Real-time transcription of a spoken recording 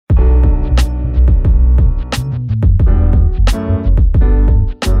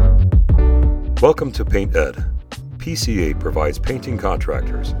Welcome to Paint Ed. PCA provides painting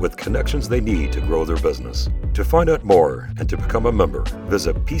contractors with connections they need to grow their business. To find out more and to become a member,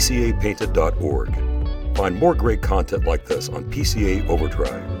 visit pcapainted.org. Find more great content like this on PCA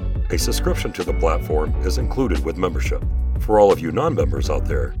Overdrive. A subscription to the platform is included with membership. For all of you non-members out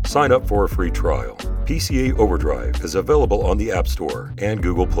there, sign up for a free trial. PCA Overdrive is available on the App Store and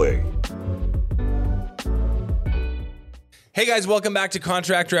Google Play. Hey guys, welcome back to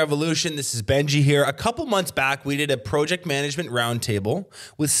Contractor Evolution. This is Benji here. A couple months back, we did a project management roundtable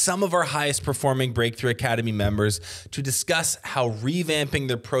with some of our highest performing Breakthrough Academy members to discuss how revamping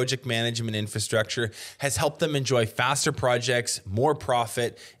their project management infrastructure has helped them enjoy faster projects, more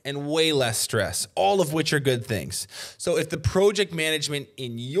profit, and way less stress, all of which are good things. So if the project management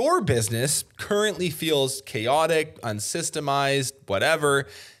in your business currently feels chaotic, unsystemized, whatever,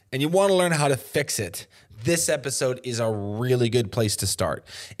 and you want to learn how to fix it, this episode is a really good place to start.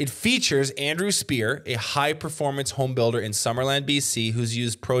 It features Andrew Spear, a high-performance home builder in Summerland, BC, who's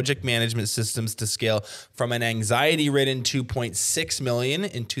used project management systems to scale from an anxiety-ridden $2.6 million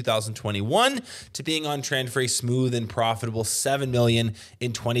in 2021 to being on trend for a smooth and profitable $7 million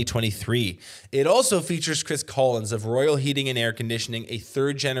in 2023. It also features Chris Collins of Royal Heating and Air Conditioning, a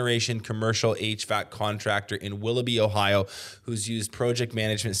third-generation commercial HVAC contractor in Willoughby, Ohio, who's used project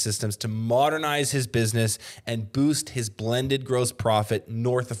management systems to modernize his business and boost his blended gross profit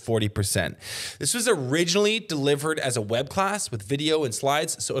north of 40%. This was originally delivered as a web class with video and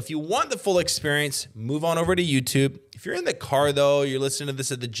slides. So if you want the full experience, move on over to YouTube. If you're in the car though, you're listening to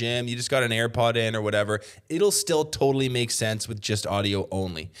this at the gym, you just got an AirPod in or whatever, it'll still totally make sense with just audio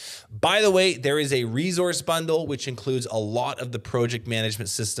only. By the way, there is a resource bundle which includes a lot of the project management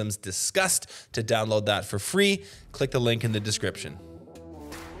systems discussed. To download that for free, click the link in the description.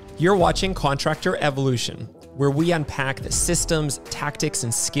 You're watching Contractor Evolution, where we unpack the systems, tactics,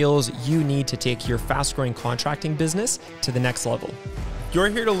 and skills you need to take your fast-growing contracting business to the next level. You're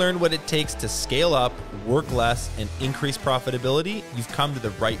here to learn what it takes to scale up, work less, and increase profitability. You've come to the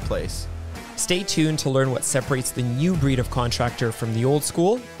right place. Stay tuned to learn what separates the new breed of contractor from the old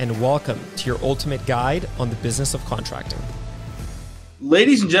school, and welcome to your ultimate guide on the business of contracting.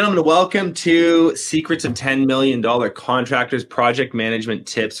 Ladies and gentlemen, welcome to Secrets of $10 Million Contractors Project Management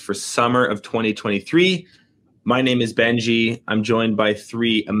Tips for Summer of 2023. My name is Benji. I'm joined by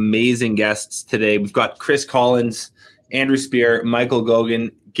three amazing guests today. We've got Chris Collins, Andrew Spear, Michael Gogan.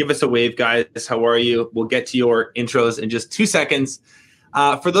 Give us a wave, guys. How are you? We'll get to your intros in just 2 seconds.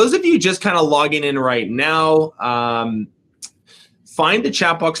 For those of you just kind of logging in right now, find the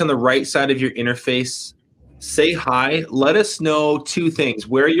chat box on the right side of your interface. Say hi. Let us know two things: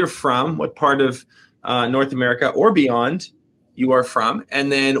 where you're from, what part of North America or beyond you are from,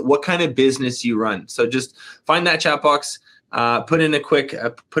 and then what kind of business you run. So just find that chat box, put in a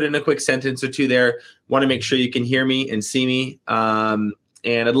quick sentence or two there. Want to make sure you can hear me and see me, and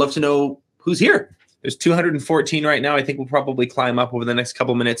I'd love to know who's here. There's 214 right now. I think we'll probably climb up over the next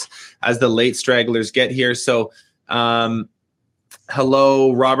couple minutes as the late stragglers get here. So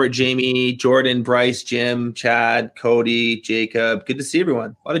hello, Robert, Jamie, Jordan, Bryce, Jim, Chad, Cody, Jacob. Good to see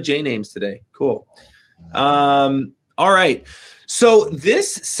everyone. A lot of J names today. Cool. All right. So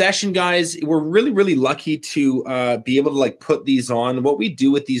this session, guys, we're really, really lucky to be able to put these on. What we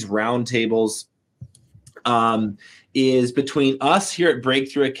do with these roundtables is between us here at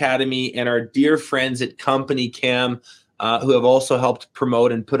Breakthrough Academy and our dear friends at Company Cam, who have also helped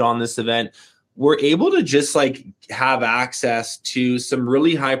promote and put on this event, we're able to just have access to some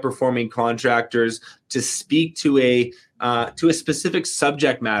really high performing contractors to speak to a specific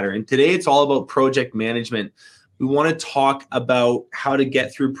subject matter. And today it's all about project management. We want to talk about how to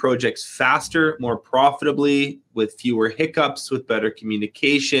get through projects faster, more profitably, with fewer hiccups, with better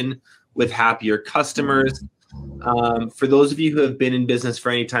communication, with happier customers. For those of you who have been in business for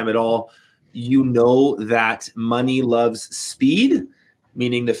any time at all, you know that money loves speed,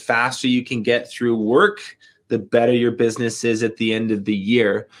 meaning the faster you can get through work, the better your business is at the end of the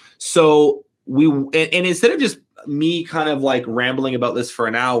year. So and instead of just me kind of rambling about this for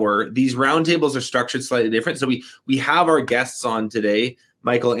an hour, these roundtables are structured slightly different. So we have our guests on today,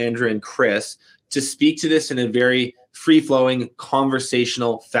 Michael, Andrew, and Chris, to speak to this in a very free-flowing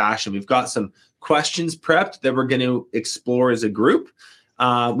conversational fashion. We've got some questions prepped that we're going to explore as a group.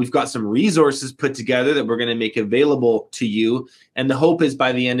 We've got some resources put together that we're going to make available to you. And the hope is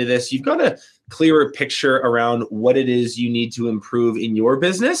by the end of this, you've got a clearer picture around what it is you need to improve in your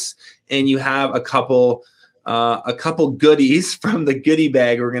business. And you have a couple goodies from the goodie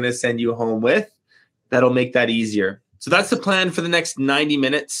bag we're going to send you home with that'll make that easier. So that's the plan for the next 90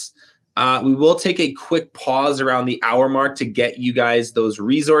 minutes. We will take a quick pause around the hour mark to get you guys those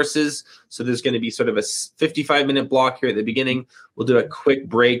resources. So there's going to be sort of a 55-minute block here at the beginning. We'll do a quick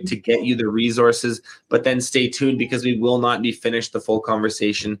break to get you the resources, but then stay tuned because we will not be finished the full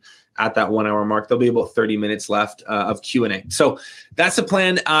conversation at that 1 hour mark. There'll be about 30 minutes left of Q&A. So that's the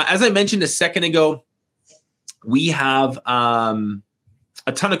plan. As I mentioned a second ago, we have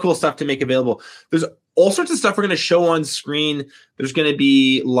a ton of cool stuff to make available. There's all sorts of stuff we're going to show on screen. There's going to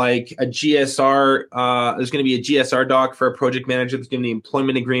be like a GSR. There's going to be a GSR doc for a project manager. There's going to be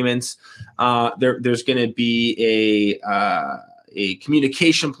employment agreements. There's going to be a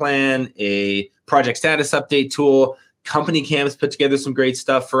communication plan, a project status update tool. Company Cam's put together some great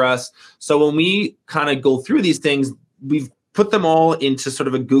stuff for us. So when we kind of go through these things, we've put them all into sort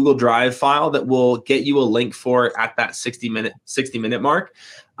of a Google Drive file that will get you a link for at that 60-minute mark.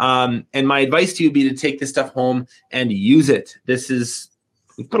 And my advice to you would be to take this stuff home and use it.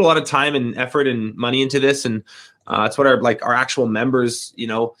 We've put a lot of time and effort and money into this, and it's what our actual members,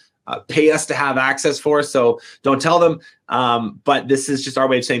 pay us to have access for. So don't tell them. But this is just our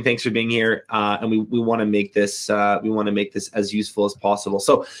way of saying thanks for being here, and we want to make this as useful as possible.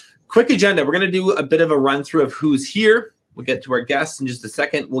 So, quick agenda. We're going to do a bit of a run through of who's here. We'll get to our guests in just a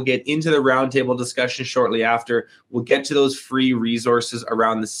second. We'll get into the roundtable discussion shortly after. We'll get to those free resources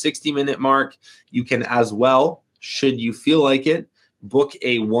around the 60-minute mark. You can as well, should you feel like it, book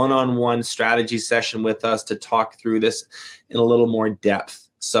a one-on-one strategy session with us to talk through this in a little more depth.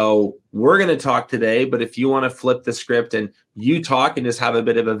 So we're going to talk today, but if you want to flip the script and you talk and just have a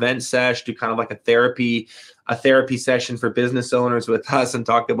bit of event sesh, do kind of like a therapy session for business owners with us and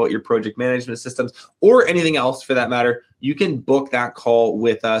talk about your project management systems or anything else for that matter, you can book that call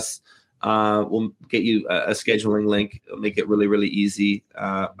with us. We'll get you a scheduling link. It'll make it really, really easy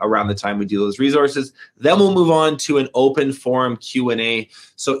around the time we do those resources. Then we'll move on to an open forum Q&A.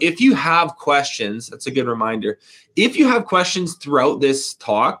 So if you have questions, that's a good reminder. If you have questions throughout this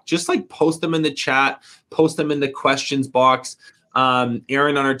talk, just like post them in the chat, post them in the questions box.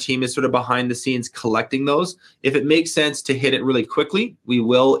 Aaron on our team is sort of behind the scenes collecting those. If it makes sense to hit it really quickly, we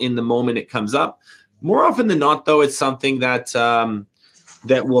will in the moment it comes up. More often than not, though, it's something that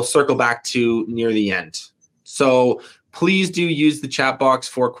we'll circle back to near the end. So please do use the chat box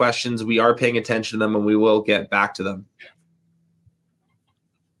for questions. We are paying attention to them and we will get back to them.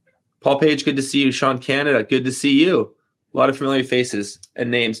 Paul Page, good to see you. Sean Canada, good to see you. A lot of familiar faces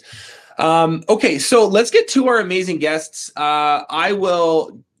and names. Okay, so let's get to our amazing guests. I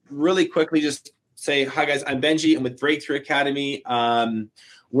will really quickly just say, hi guys, I'm Benji. I'm with Breakthrough Academy.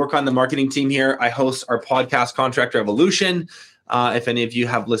 Work on the marketing team here. I host our podcast, Contractor Evolution. If any of you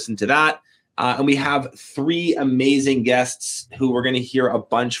have listened to that. And we have three amazing guests who we're going to hear a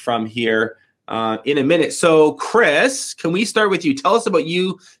bunch from here in a minute. So Chris, can we start with you? Tell us about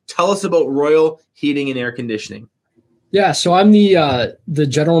you. Tell us about Royal Heating and Air Conditioning. Yeah, so I'm the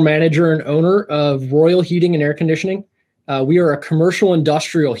general manager and owner of Royal Heating and Air Conditioning. We are a commercial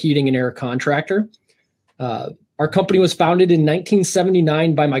industrial heating and air contractor. Our company was founded in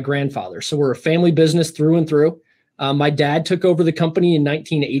 1979 by my grandfather. So we're a family business through and through. My dad took over the company in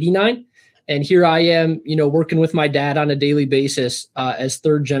 1989, and here I am, working with my dad on a daily basis as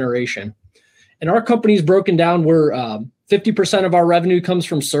third generation. And our company is broken down where 50% of our revenue comes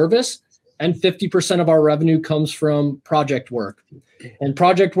from service and 50% of our revenue comes from project work. And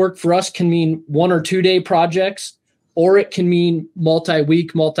project work for us can mean 1 or 2 day projects, or it can mean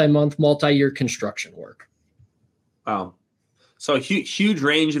multi-week, multi-month, multi-year construction work. Wow. So a huge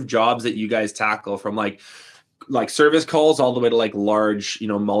range of jobs that you guys tackle, from like service calls all the way to like large,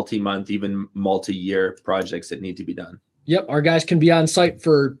 multi-month, even multi-year projects that need to be done. Yep. Our guys can be on site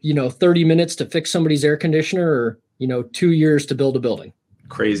for, 30 minutes to fix somebody's air conditioner or, 2 years to build a building.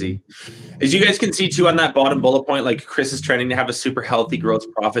 Crazy. As you guys can see too on that bottom bullet point, like Chris is trending to have a super healthy gross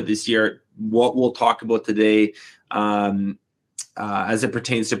profit this year. What we'll talk about today as it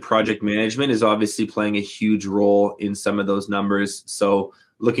pertains to project management is obviously playing a huge role in some of those numbers. So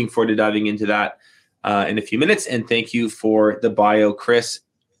looking forward to diving into that in a few minutes. And thank you for the bio, Chris.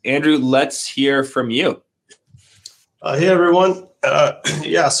 Andrew, let's hear from you. Hey, everyone.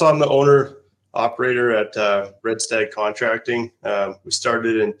 So I'm the owner operator at Red Stag Contracting. We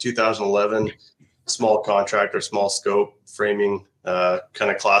started in 2011, small contractor, small scope, framing, kind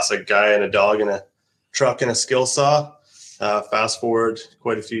of classic guy and a dog and a truck and a skill saw. Fast forward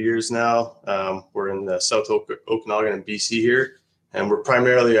quite a few years now. We're in the South Okanagan and BC here, and we're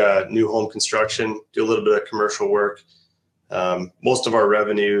primarily a new home construction, do a little bit of commercial work. Most of our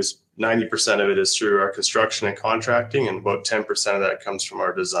revenues, 90% of it is through our construction and contracting, and about 10% of that comes from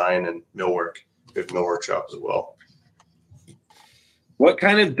our design and millwork. We have millwork shop as well. What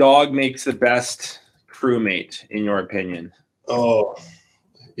kind of dog makes the best crewmate, in your opinion? Oh,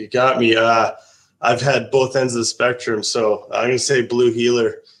 you got me. I've had both ends of the spectrum, so I'm gonna say Blue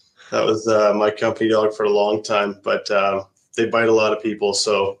Heeler. That was my company dog for a long time, but they bite a lot of people,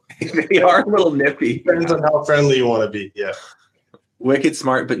 so They are a little nippy. depends on how friendly you want to be. Yeah, Wicked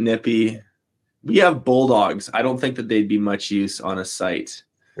smart but nippy. We have bulldogs. I don't think that they'd be much use on a site.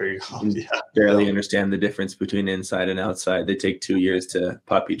 there you go. You Yeah, barely understand the difference between inside and outside. They take 2 years to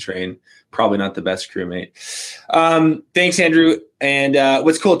puppy train. Probably not the best crewmate. Thanks, Andrew. And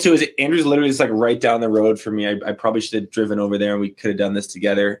what's cool too is Andrew's literally just like right down the road from me. I probably should have driven over there and we could have done this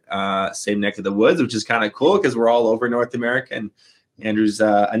together. Same neck of the woods, which is kind of cool because we're all over North America and Andrew's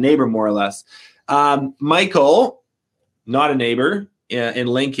a neighbor more or less. Michael, not a neighbor in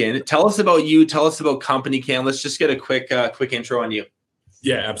Lincoln. Tell us about you. Tell us about Company Cam. Let's just get a quick intro on you.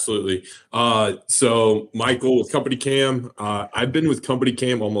 Yeah, absolutely. So Michael with Company Cam, I've been with Company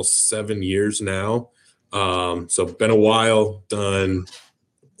Cam almost 7 years now. So been a while, done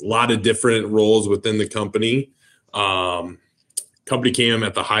a lot of different roles within the company. Company Cam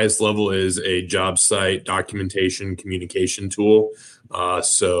at the highest level is a job site documentation communication tool.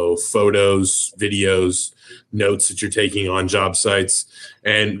 So photos, videos, notes that you're taking on job sites.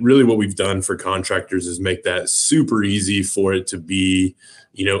 And really what we've done for contractors is make that super easy for it to be,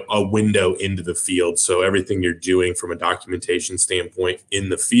 a window into the field. So everything you're doing from a documentation standpoint in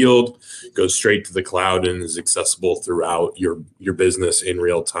the field goes straight to the cloud and is accessible throughout your business in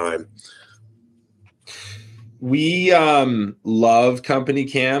real time. We love Company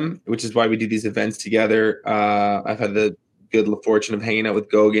Cam, which is why we do these events together. I've had the good fortune of hanging out with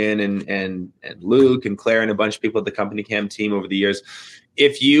Gogan and Luke and Claire and a bunch of people at the Company Cam team over the years.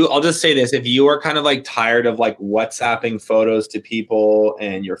 I'll just say this, if you are kind of like tired of like WhatsApping photos to people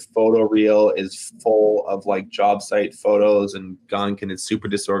and your photo reel is full of like job site photos and gunk and it's super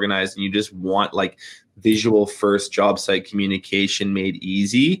disorganized and you just want like visual first job site communication made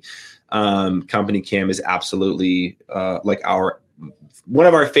easy, Company Cam is absolutely like one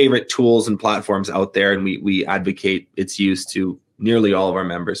of our favorite tools and platforms out there, and we advocate its use to nearly all of our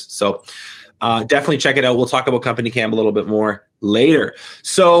members. So definitely check it out. We'll talk about Company Cam a little bit more later.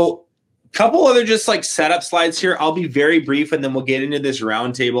 So a couple other just like setup slides here. I'll be very brief and then we'll get into this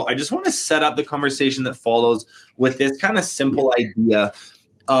roundtable. I just want to set up the conversation that follows with this kind of simple idea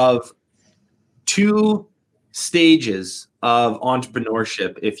of 2 stages of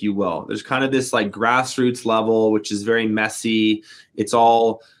entrepreneurship, if you will. There's kind of this like grassroots level, which is very messy. It's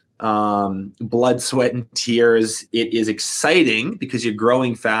all blood, sweat, and tears. It is exciting because you're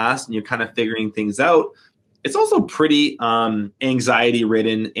growing fast and you're kind of figuring things out. It's also pretty anxiety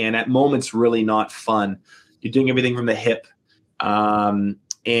ridden and at moments really not fun. You're doing everything from the hip. And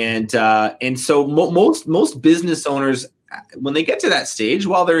so most business owners, when they get to that stage,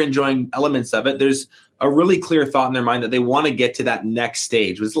 while they're enjoying elements of it, there's a really clear thought in their mind that they want to get to that next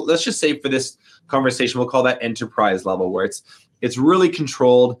stage. Let's just say for this conversation, we'll call that enterprise level, where it's really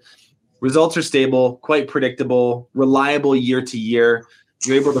controlled. Results are stable, quite predictable, reliable year to year.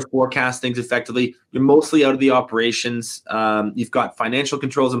 You're able to forecast things effectively. You're mostly out of the operations. You've got financial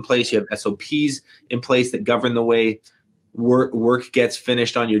controls in place. You have SOPs in place that govern the way work gets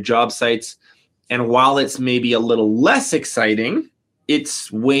finished on your job sites. And while it's maybe a little less exciting,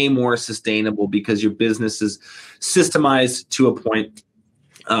 it's way more sustainable because your business is systemized to a point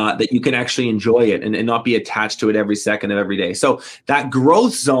that you can actually enjoy it and not be attached to it every second of every day. So that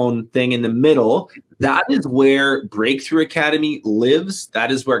growth zone thing in the middle, that is where Breakthrough Academy lives. That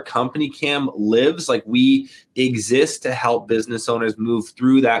is where Company Cam lives. Like we exist to help business owners move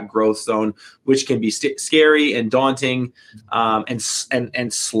through that growth zone, which can be scary and daunting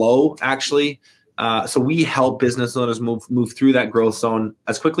and slow actually. So we help business owners move through that growth zone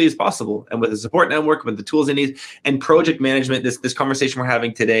as quickly as possible, and with the support network, with the tools they need, and project management. This conversation we're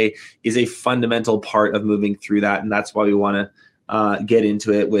having today is a fundamental part of moving through that, and that's why we want to get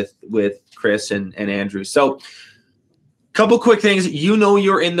into it with Chris and Andrew. So, couple quick things.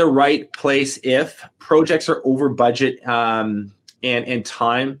 You're in the right place if projects are over budget and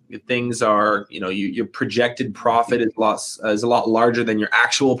time. Things are your projected profit is a lot larger than your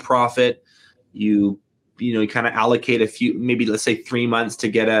actual profit. You kind of allocate a few, maybe let's say 3 months to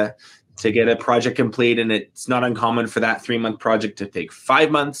get a project complete, and it's not uncommon for that 3-month project to take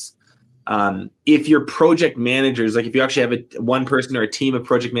 5 months. If your project managers, like if you actually have one person or a team of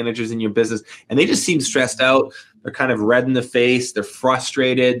project managers in your business, and they just seem stressed out, they're kind of red in the face, they're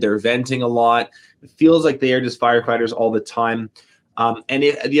frustrated, they're venting a lot. It feels like they are just firefighters all the time. And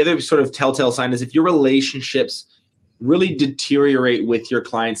the other sort of telltale sign is if your relationships really deteriorate with your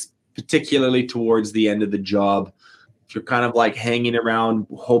clients, particularly towards the end of the job, if you're kind of like hanging around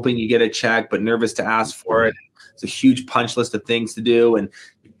hoping you get a check but nervous to ask for it, it's a huge punch list of things to do, and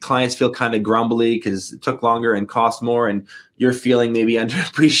clients feel kind of grumbly because it took longer and cost more, and you're feeling maybe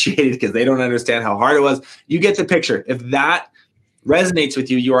underappreciated because they don't understand how hard it was. You get the picture. If that resonates with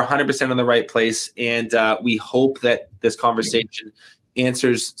you, you are 100% in the right place. And we hope that this conversation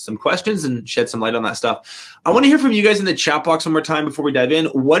answers some questions and shed some light on that stuff. I want to hear from you guys in the chat box one more time before we dive in.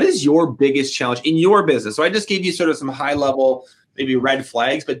 What is your biggest challenge in your business? So I just gave you sort of some high level, maybe red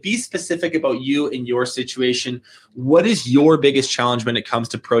flags, but be specific about you and your situation. What is your biggest challenge when it comes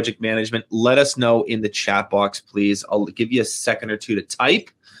to project management? Let us know in the chat box, please. I'll give you a second or two to type.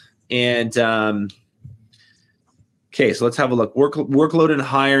 And okay, so let's have a look. Workload and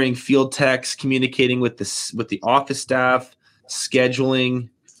hiring, field techs, communicating with the office staff, scheduling,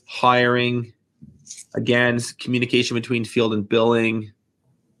 hiring. Again, communication between field and billing.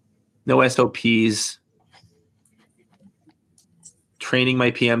 No SOPs. Training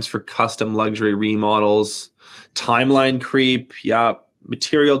my PMs for custom luxury remodels. Timeline creep. Yeah.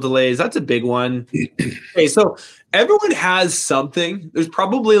 Material delays. That's a big one. Okay, so everyone has something. There's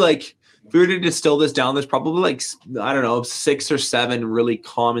probably like, if we were to distill this down, there's probably like, I don't know, 6 or 7 really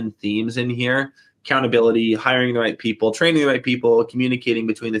common themes in here. Accountability, hiring the right people, training the right people, communicating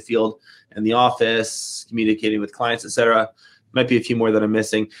between the field and the office, communicating with clients, etc. Might be a few more that I'm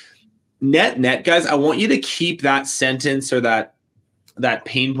missing. Net, guys, I want you to keep that sentence or that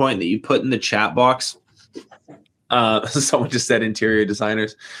pain point that you put in the chat box. Someone just said interior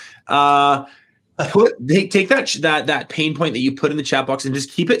designers. Take that pain point that you put in the chat box and just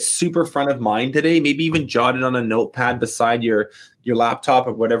keep it super front of mind today. Maybe even jot it on a notepad beside your laptop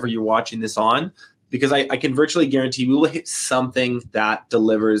or whatever you're watching this on, because I can virtually guarantee we will hit something that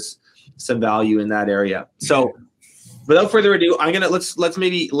delivers some value in that area. So without further ado, let's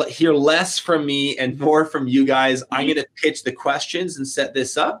maybe hear less from me and more from you guys. I'm gonna pitch the questions and set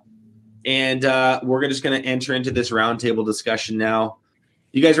this up, and we're just gonna enter into this roundtable discussion now.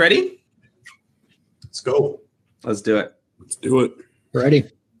 You guys ready? Let's go. Let's do it. Let's do it. Ready.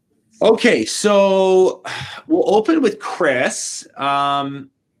 Okay, so we'll open with Chris.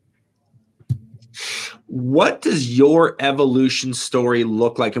 What does your evolution story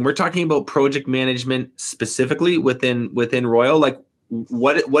look like? And we're talking about project management specifically within Royal. Like,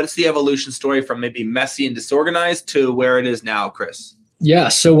 what's the evolution story from maybe messy and disorganized to where it is now, Chris? Yeah.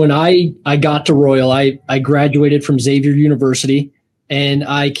 So when I got to Royal, I graduated from Xavier University, and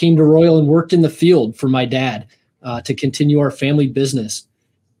I came to Royal and worked in the field for my dad to continue our family business.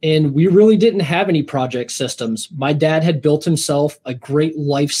 And we really didn't have any project systems. My dad had built himself a great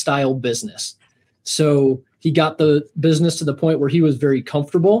lifestyle business. So he got the business to the point where he was very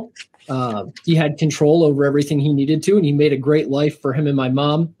comfortable. He had control over everything he needed to, and he made a great life for him and my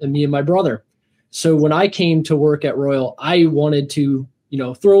mom and me and my brother. So when I came to work at Royal, I wanted to,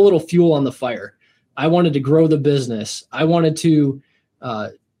 throw a little fuel on the fire. I wanted to grow the business. I wanted to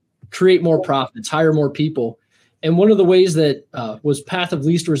create more profits, hire more people. And one of the ways that was path of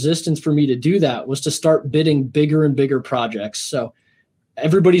least resistance for me to do that was to start bidding bigger and bigger projects. So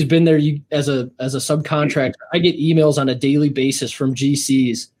everybody's been there. As a subcontractor, I get emails on a daily basis from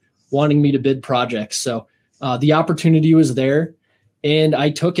GCs wanting me to bid projects. So the opportunity was there, and I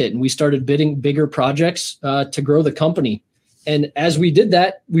took it, and we started bidding bigger projects to grow the company. And as we did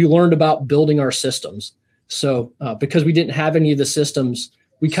that, we learned about building our systems. So because we didn't have any of the systems,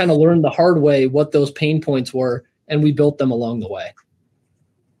 we kind of learned the hard way what those pain points were, and we built them along the way.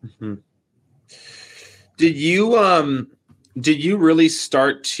 Mm-hmm. Did you really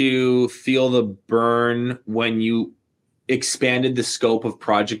start to feel the burn when you expanded the scope of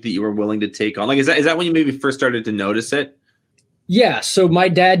project that you were willing to take on? Like, is that when you maybe first started to notice it? Yeah. So my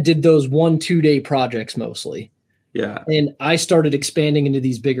dad did those 1-2 day projects mostly. Yeah. And I started expanding into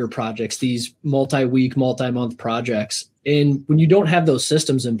these bigger projects, these multi-week, multi-month projects. And when you don't have those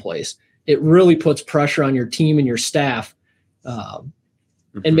systems in place, it really puts pressure on your team and your staff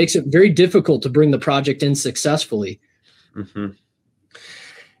and makes it very difficult to bring the project in successfully. Mm-hmm.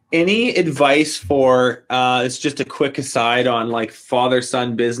 Any advice for, it's just a quick aside on like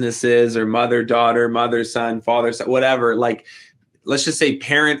father-son businesses or mother-daughter, mother-son, father-son, whatever, like, let's just say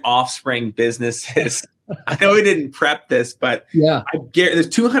parent-offspring businesses. I know we didn't prep this, but yeah, there's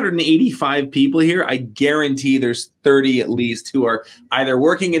 285 people here. I guarantee there's 30 at least who are either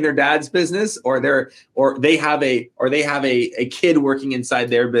working in their dad's business or they have a kid working inside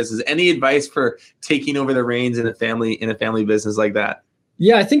their business. Any advice for taking over the reins in a family business like that?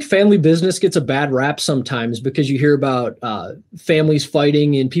 Yeah, I think family business gets a bad rap sometimes because you hear about families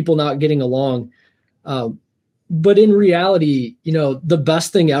fighting and people not getting along. But in reality, the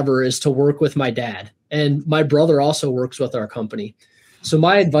best thing ever is to work with my dad. And my brother also works with our company. So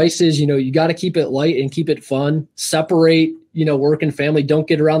my advice is, you got to keep it light and keep it fun. Separate, work and family. Don't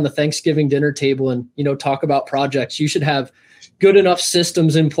get around the Thanksgiving dinner table and, talk about projects. You should have good enough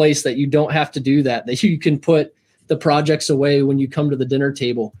systems in place that you don't have to do that you can put the projects away when you come to the dinner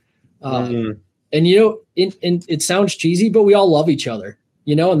table. And, it sounds cheesy, but we all love each other,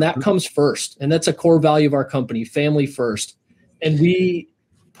 and that comes first. And that's a core value of our company, family first. And we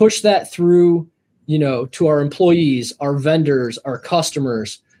push that through, to our employees, our vendors, our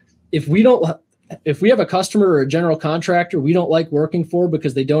customers. If we have a customer or a general contractor we don't like working for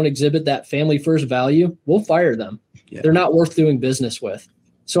because they don't exhibit that family first value, we'll fire them. Yeah. They're not worth doing business with.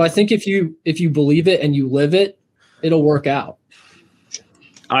 So I think if you believe it and you live it, it'll work out.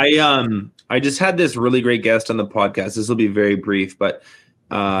 I just had this really great guest on the podcast. This will be very brief, but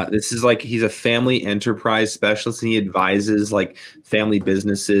this is he's a family enterprise specialist, and he advises family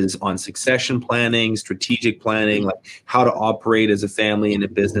businesses on succession planning, strategic planning, how to operate as a family in a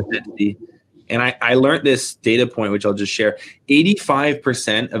business entity. And I learned this data point, which I'll just share.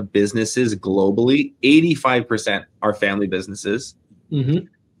 85% of businesses globally, 85% are family businesses. Mm-hmm.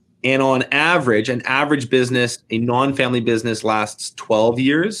 And on average, an average business, a non-family business lasts 12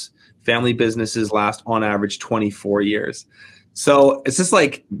 years. Family businesses last on average 24 years. So it's just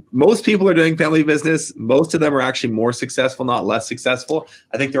most people are doing family business. Most of them are actually more successful, not less successful.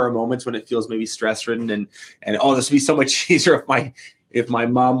 I think there are moments when it feels maybe stress-ridden and this would be so much easier if my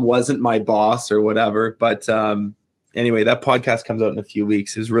mom wasn't my boss or whatever. But anyway, that podcast comes out in a few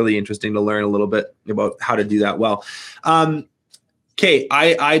weeks. It's really interesting to learn a little bit about how to do that well. Okay,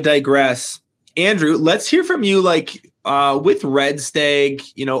 I digress. Andrew, let's hear from you. With Red Stag,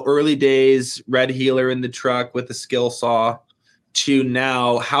 early days, red healer in the truck with a skill saw, to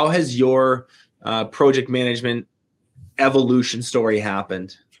now, how has your project management evolution story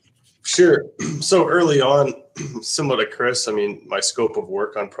happened? Sure. So early on, similar to Chris, my scope of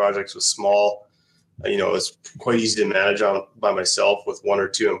work on projects was small. It was quite easy to manage by myself with one or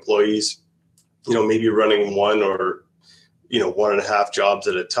two employees, maybe running one or, 1.5 jobs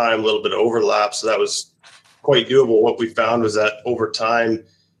at a time, a little bit of overlap. So that was quite doable. What we found was that over time,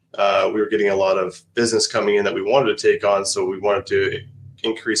 we were getting a lot of business coming in that we wanted to take on. So we wanted to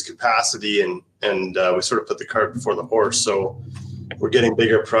increase capacity and we sort of put the cart before the horse. So we're getting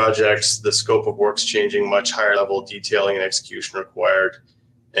bigger projects. The scope of work's changing, much higher level detailing and execution required,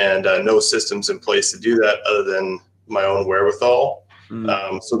 and no systems in place to do that other than my own wherewithal.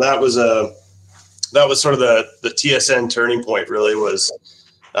 So that was sort of the TSN turning point. Really was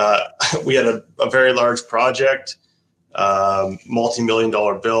we had a very large project.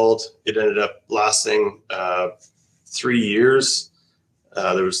 Multi-million-dollar build. It ended up lasting 3 years.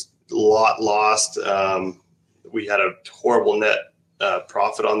 There was a lot lost. We had a horrible net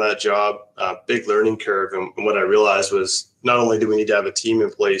profit on that job, big learning curve. And what I realized was not only do we need to have a team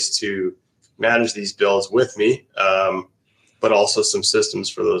in place to manage these builds with me, but also some systems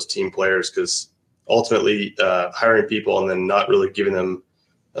for those team players, because ultimately hiring people and then not really giving them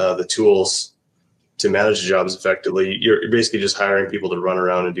the tools to manage the jobs effectively, you're basically just hiring people to run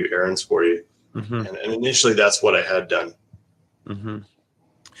around and do errands for you. Mm-hmm. And initially that's what I had done. Mm-hmm.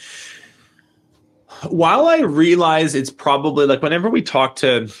 While I realize it's probably whenever we talk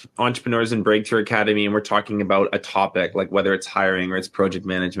to entrepreneurs in Breakthrough Academy and we're talking about a topic, whether it's hiring or it's project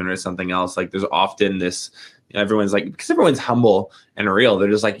management or something else, there's often this, everyone's because everyone's humble and real.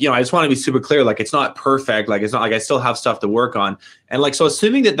 They're just I just want to be super clear. it's not perfect. It's not I still have stuff to work on. And so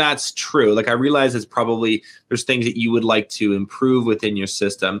assuming that that's true, I realize it's probably, there's things that you would like to improve within your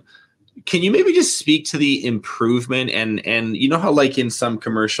system. Can you maybe just speak to the improvement and how in some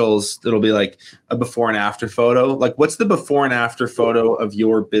commercials, it'll be a before and after photo, what's the before and after photo of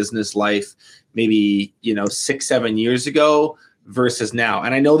your business life, maybe, 6-7 years ago versus now?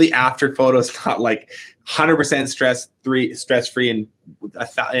 And I know the after photo is not 100% stress-free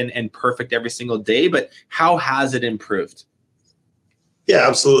and perfect every single day, but how has it improved? Yeah,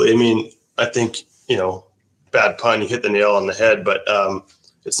 absolutely. I think, bad pun, you hit the nail on the head, but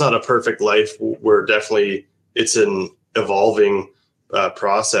it's not a perfect life. It's an evolving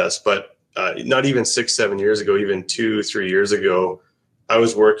process, but not even 6-7 years ago, even 2-3 years ago, I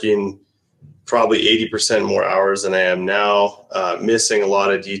was working probably 80% more hours than I am now, missing a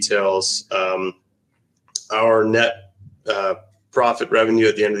lot of details. Our net profit revenue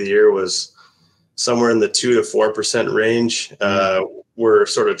at the end of the year was somewhere in the 2 to 4% range. We're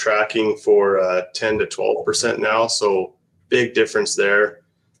sort of tracking for 10 to 12% now. So big difference there.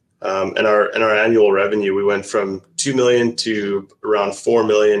 And our annual revenue, we went from 2 million to around 4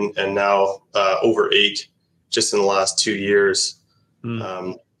 million and now over 8 just in the last 2 years.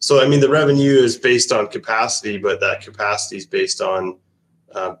 So, I mean, the revenue is based on capacity, but that capacity is based on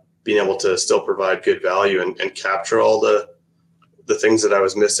being able to still provide good value and capture all the things that I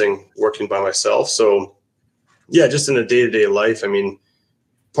was missing working by myself. So, yeah, just in a day-to-day life, I mean,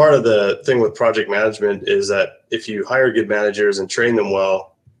 part of the thing with project management is that if you hire good managers and train them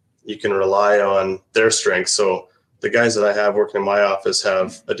well, you can rely on their strengths. So the guys that I have working in my office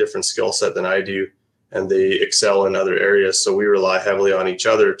have a different skill set than I do, and they excel in other areas. So we rely heavily on each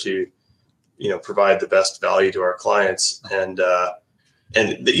other to, provide the best value to our clients. And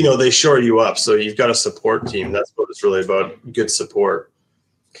they shore you up. So you've got a support team. That's what it's really about, good support.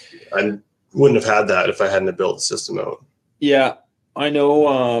 I wouldn't have had that if I hadn't built the system out. Yeah, I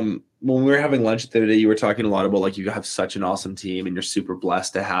know. When we were having lunch the other day, you were talking a lot about like you have such an awesome team and you're super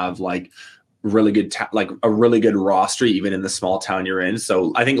blessed to have like really good, a really good roster, even in the small town you're in.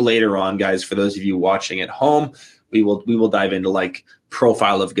 So I think later on, guys, for those of you watching at home, we will dive into like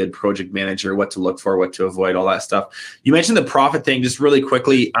profile of good project manager, what to look for, what to avoid, all that stuff. You mentioned the profit thing just really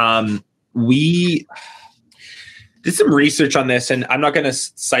quickly. We did some research on this, and I'm not going to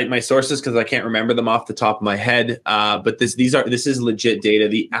cite my sources because I can't remember them off the top of my head. But this is legit data.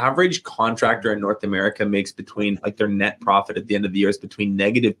 The average contractor in North America makes between like their net profit at the end of the year is between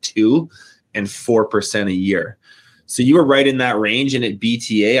 -2% and 4% a year. So you were right in that range. And at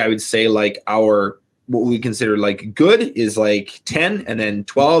BTA, I would say like what we consider like good is like 10, and then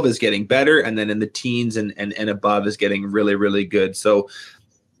 12 is getting better, and then in the teens and above is getting really, really good. So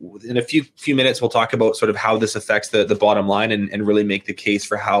in a few minutes, we'll talk about sort of how this affects the bottom line and really make the case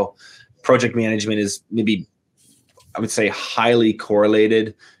for how project management is maybe, I would say, highly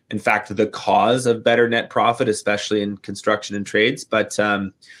correlated. In fact, the cause of better net profit, especially in construction and trades. But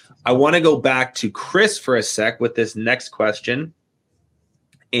I want to go back to Chris for a sec with this next question.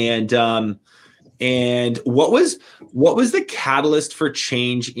 And what was the catalyst for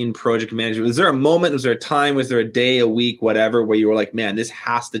change in project management? Was there a moment? Was there a time? Was there a day, a week, whatever, where you were like, man, this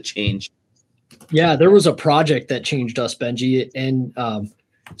has to change? Yeah, there was a project that changed us, Benji. And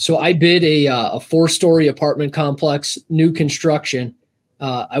so I bid a 4-story apartment complex, new construction.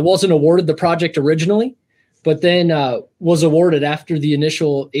 I wasn't awarded the project originally, but then was awarded after the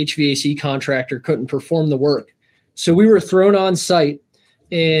initial HVAC contractor couldn't perform the work. So we were thrown on site,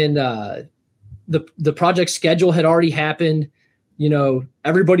 and the project schedule had already happened.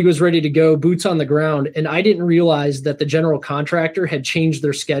 Everybody was ready to go, boots on the ground. And I didn't realize that the general contractor had changed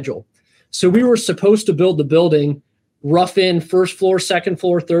their schedule. So we were supposed to build the building, rough in first floor, second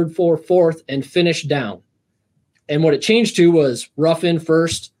floor, third floor, fourth, and finish down. And what it changed to was rough in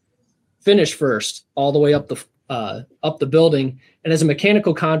first, finish first, all the way up the building. And as a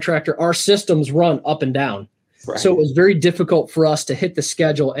mechanical contractor, our systems run up and down. Right. So it was very difficult for us to hit the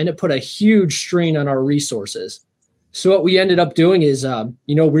schedule, and it put a huge strain on our resources. So what we ended up doing is,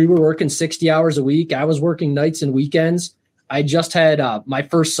 we were working 60 hours a week. I was working nights and weekends. I just had my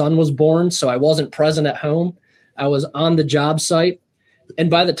first son was born, so I wasn't present at home. I was on the job site. And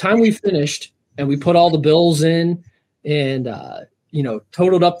by the time we finished and we put all the bills in and,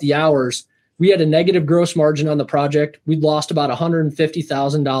 totaled up the hours, we had a negative gross margin on the project. We'd lost about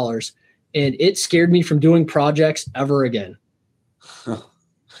 $150,000. And it scared me from doing projects ever again. I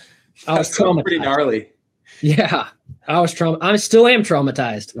was traumatized. Pretty gnarly. Yeah, I was I still am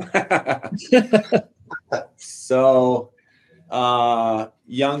traumatized. So,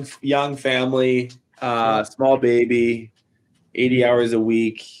 young family, small baby, 80 hours a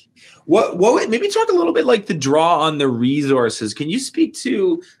week. What? Maybe talk a little bit like the draw on the resources. Can you speak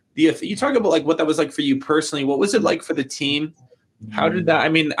to you talk about like what that was like for you personally? What was it like for the team? How did that, I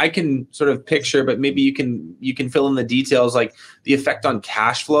mean, I can sort of picture, but maybe you can fill in the details, like the effect on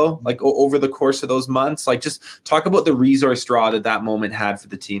cash flow, like over the course of those months, like just talk about the resource draw that moment had for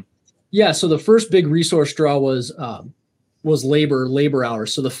the team. Yeah. So the first big resource draw was labor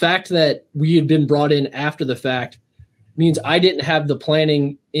hours. So the fact that we had been brought in after the fact means I didn't have the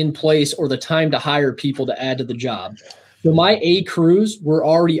planning in place or the time to hire people to add to the job. So my A crews were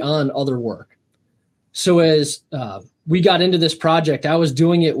already on other work. So as, we got into this project, I was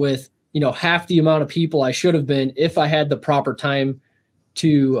doing it with, half the amount of people I should have been if I had the proper time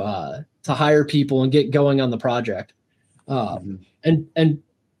to hire people and get going on the project. And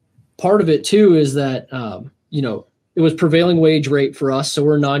part of it too is that, it was prevailing wage rate for us. So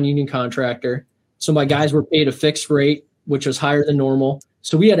we're a non-union contractor. So my guys were paid a fixed rate, which was higher than normal.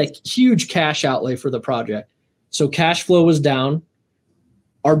 So we had a huge cash outlay for the project. So cash flow was down.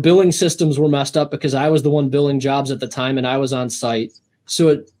 Our billing systems were messed up because I was the one billing jobs at the time and I was on site.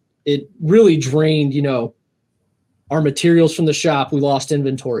 So it really drained, our materials from the shop. We lost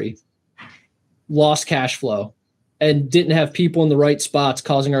inventory, lost cash flow. and didn't have people in the right spots,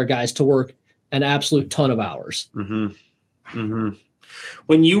 causing our guys to work an absolute ton of hours.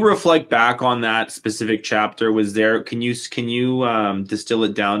 When you reflect back on that specific chapter, can you distill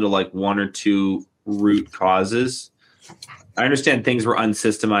it down to like one or two root causes? I understand things were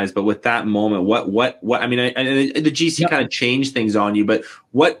unsystemized, but with that moment, what I mean, the GC kind of changed things on you, but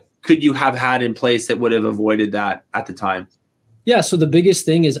what could you have had in place that would have avoided that at the time? Yeah. So the biggest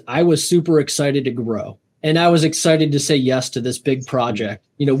thing is I was super excited to grow, and I was excited to say yes to this big project.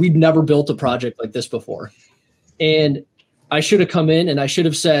 We'd never built a project like this before, and I should have come in and I should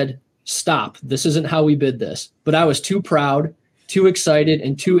have said, stop, this isn't how we bid this. But I was too proud, too excited,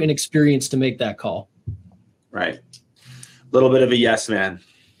 and too inexperienced to make that call. Right. A little bit of a yes man.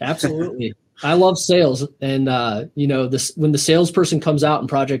 Absolutely. I love sales. And, when the salesperson comes out in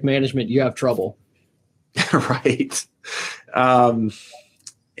project management, you have trouble. Right.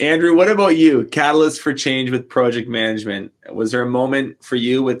 Andrew, what about you? Catalyst for change with project management. Was there a moment for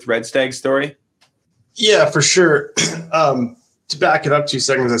you with Red Stag's story? Yeah, for sure. To back it up 2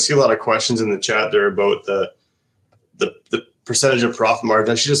 seconds, I see a lot of questions in the chat there about the percentage of profit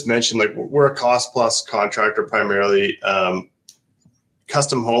margin. I should just mention, like, we're a cost plus contractor primarily,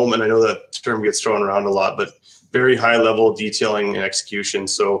 custom home, and I know that term gets thrown around a lot, but very high level detailing and execution.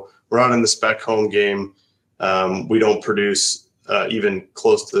 So we're not in the spec home game. We don't produce even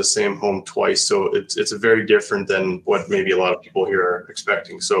close to the same home twice. So it's a very different than what maybe a lot of people here are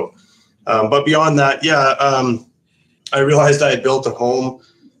expecting. So. But beyond that, I realized I had built a home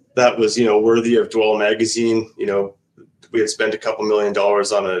that was, worthy of Dwell Magazine. We had spent a couple $1 million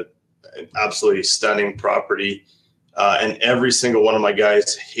on an absolutely stunning property. And every single one of my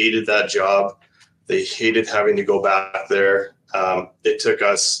guys hated that job. They hated having to go back there. It took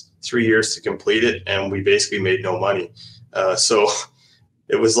us 3 years to complete it, and we basically made no money. So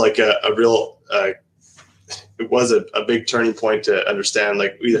it was like a real... it was a big turning point to understand,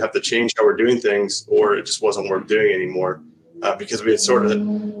 like, we either have to change how we're doing things or it just wasn't worth doing anymore, because we had sort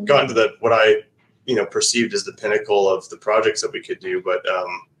of gotten to what I, perceived as the pinnacle of the projects that we could do. But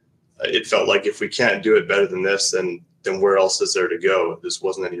it felt like if we can't do it better than this, then where else is there to go? There just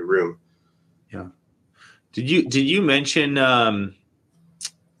wasn't any room. Yeah. Did you mention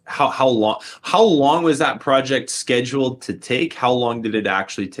how long was that project scheduled to take? How long did it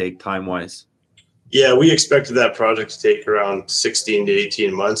actually take time-wise? Yeah, we expected that project to take around 16 to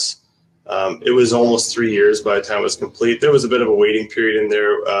 18 months. It was almost 3 years by the time it was complete. There was a bit of a waiting period in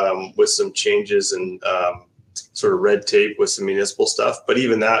there with some changes and sort of red tape with some municipal stuff. But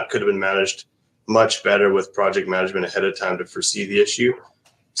even that could have been managed much better with project management ahead of time to foresee the issue.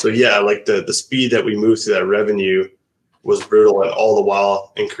 So yeah, like the speed that we moved to that revenue was brutal, and all the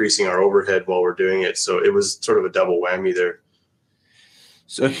while increasing our overhead while we're doing it. So it was sort of a double whammy there.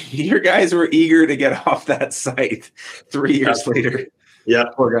 So your guys were eager to get off that site 3 years later. Yeah.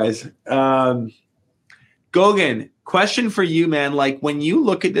 Poor guys. Gogan, question for you, man. Like, when you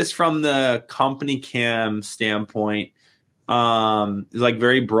look at this from the company cam standpoint, like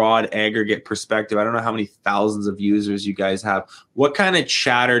very broad aggregate perspective, I don't know how many thousands of users you guys have. What kind of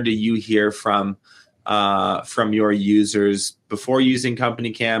chatter do you hear from your users before using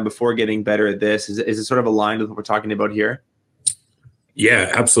company cam, before getting better at this? Is it sort of aligned with what we're talking about here?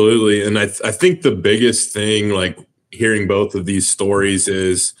 Yeah, absolutely. And I think the biggest thing, like, hearing both of these stories,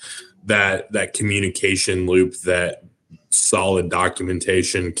 is that communication loop that solid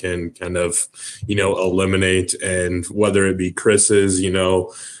documentation can kind of, eliminate. And whether it be Chris's,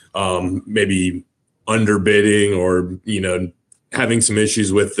 maybe underbidding or, having some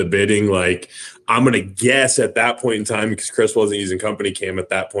issues with the bidding, like, I'm going to guess at that point in time, because Chris wasn't using company cam at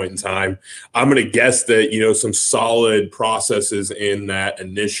that point in time, I'm going to guess that, some solid processes in that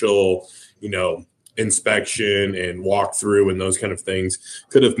initial, inspection and walkthrough and those kind of things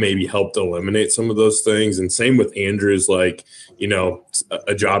could have maybe helped eliminate some of those things. And same with Andrew's, like,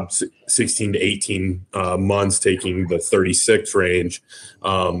 a job 16 to 18 months taking the 36 range,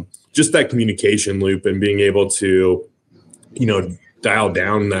 just that communication loop and being able to, dial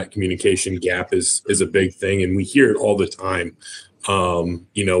down that communication gap is a big thing. And we hear it all the time,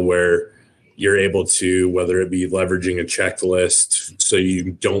 where you're able to, whether it be leveraging a checklist so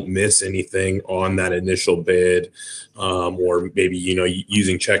you don't miss anything on that initial bid, or maybe,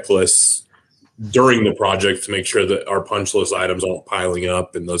 using checklists during the project to make sure that our punch list items aren't piling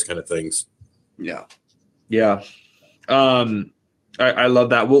up and those kind of things. Yeah. Yeah. I love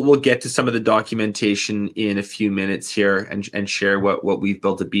that. We'll get to some of the documentation in a few minutes here and share what we've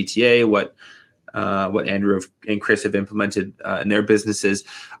built at BTA, what Andrew and Chris have implemented in their businesses.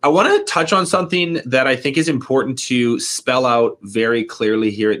 I want to touch on something that I think is important to spell out very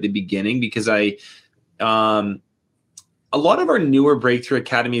clearly here at the beginning, because a lot of our newer breakthrough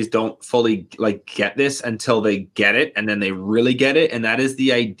academies don't fully like get this until they get it, and then they really get it. And that is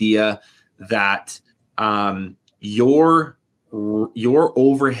the idea that your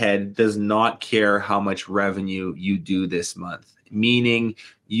overhead does not care how much revenue you do this month, meaning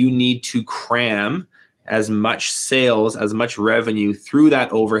you need to cram as much sales, as much revenue through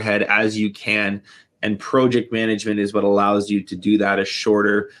that overhead as you can. And project management is what allows you to do that. A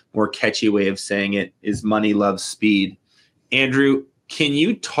shorter, more catchy way of saying it is money loves speed. Andrew, can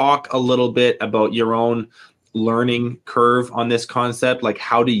you talk a little bit about your own learning curve on this concept? Like,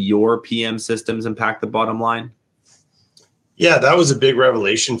 how do your PM systems impact the bottom line? Yeah, that was a big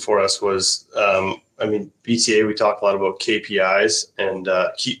revelation for us was, BTA, we talk a lot about KPIs and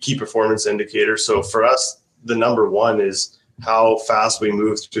key performance indicators. So for us, the number one is how fast we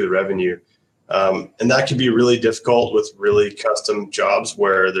move through the revenue. And that can be really difficult with really custom jobs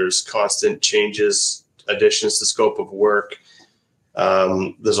where there's constant changes, additions to scope of work.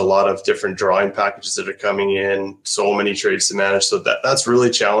 There's a lot of different drawing packages that are coming in, so many trades to manage. So that's really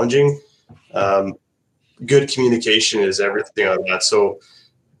challenging. Good communication is everything on that. So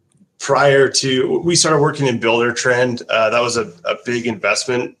prior to, we started working in Builder Trend, that was a big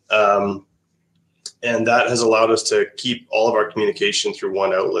investment. And that has allowed us to keep all of our communication through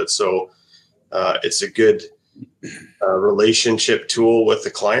one outlet. So it's a good relationship tool with the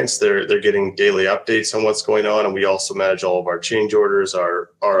clients. They're getting daily updates on what's going on, and we also manage all of our change orders.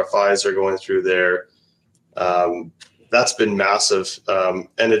 Our RFIs are going through there. That's been massive,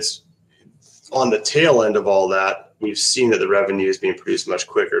 and it's on the tail end of all that. We've seen that the revenue is being produced much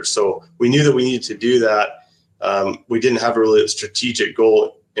quicker. So we knew that we needed to do that. We didn't have a really strategic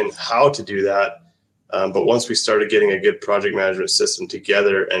goal in how to do that, but once we started getting a good project management system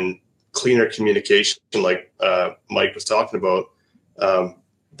together and cleaner communication, like Mike was talking about,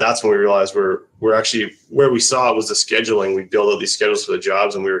 that's when we realized we're actually, where we saw it was the scheduling. We built out these schedules for the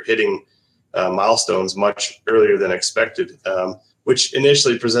jobs, and we were hitting milestones much earlier than expected, which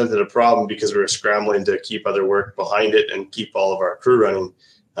initially presented a problem because we were scrambling to keep other work behind it and keep all of our crew running.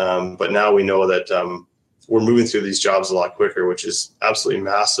 But now we know that we're moving through these jobs a lot quicker, which is absolutely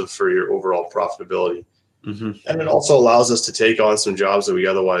massive for your overall profitability. Mm-hmm. And it also allows us to take on some jobs that we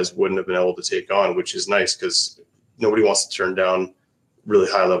otherwise wouldn't have been able to take on, which is nice because nobody wants to turn down really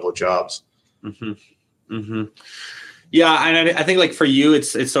high level jobs. Mm-hmm. Mm-hmm. Yeah. And I think like for you,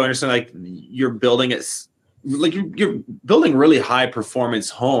 it's so interesting. Like you're building it, like you're building really high performance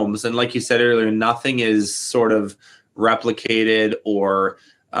homes. And like you said earlier, nothing is sort of replicated or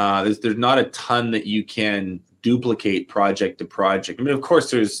there's not a ton that you can duplicate project to project. I mean, of course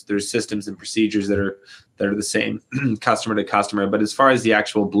there's systems and procedures that are the same customer to customer, but as far as the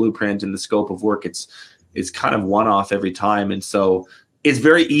actual blueprint and the scope of work, it's kind of one off every time. And so it's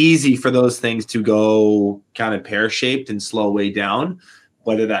very easy for those things to go kind of pear-shaped and slow way down,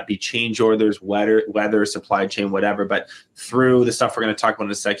 whether that be change orders, weather, supply chain, whatever. But through the stuff we're going to talk about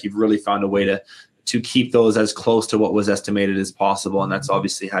in a sec, you've really found a way to keep those as close to what was estimated as possible. And that's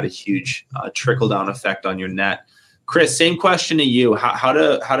obviously had a huge trickle-down effect on your net. Chris, same question to you. How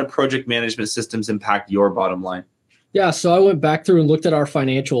do project management systems impact your bottom line? Yeah, so I went back through and looked at our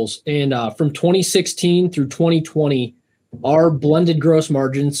financials, and from 2016 through 2020, our blended gross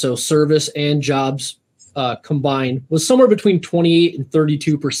margin, so service and jobs combined, was somewhere between 28 and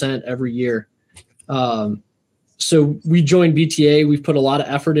 32% every year. So we joined BTA. We've put a lot of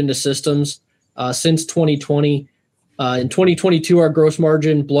effort into systems since 2020. In 2022, our gross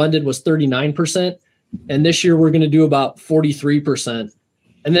margin blended was 39%. And this year we're going to do about 43%.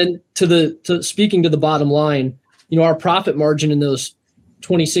 And then speaking to the bottom line, our profit margin in those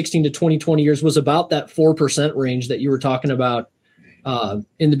 2016 to 2020 years was about that 4% range that you were talking about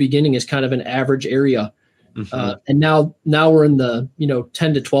in the beginning, is kind of an average area. Mm-hmm. And now we're in the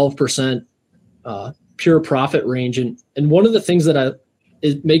 10 to 12% pure profit range. And one of the things that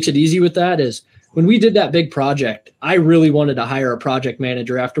it makes it easy with that is, when we did that big project, I really wanted to hire a project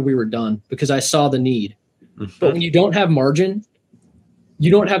manager after we were done because I saw the need. Mm-hmm. But when you don't have margin,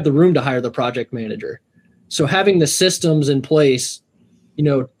 you don't have the room to hire the project manager. So having the systems in place,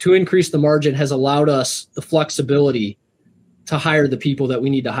 to increase the margin has allowed us the flexibility to hire the people that we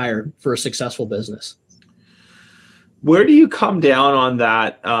need to hire for a successful business. Where do you come down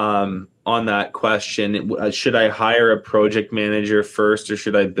on that question? Should I hire a project manager first, or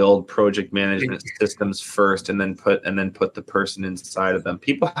should I build project management systems first and then put the person inside of them?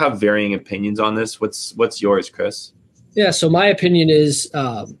 People have varying opinions on this. What's yours, Chris? Yeah, so my opinion is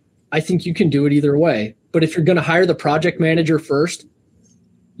I think you can do it either way. But if you're going to hire the project manager first,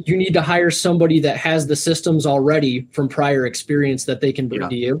 you need to hire somebody that has the systems already from prior experience that they can bring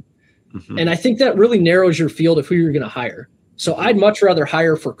to you. Mm-hmm. And I think that really narrows your field of who you're going to hire. So I'd much rather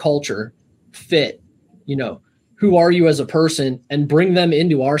hire for culture, fit, who are you as a person, and bring them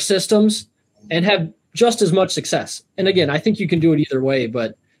into our systems and have just as much success. And again, I think you can do it either way,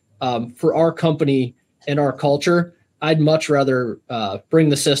 but for our company and our culture, I'd much rather bring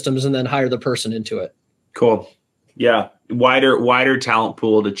the systems and then hire the person into it. Cool. Yeah. Wider talent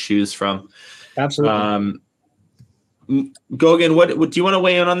pool to choose from. Absolutely. Gogan, what do you want to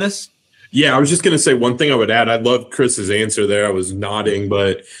weigh in on this? Yeah, I was just going to say one thing I would add. I love Chris's answer there. I was nodding,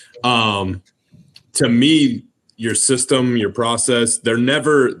 but to me, your system, your process, they're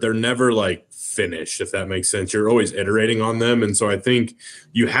never like finished, if that makes sense. You're always iterating on them. And so I think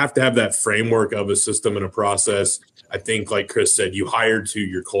you have to have that framework of a system and a process. I think, like Chris said, you hire to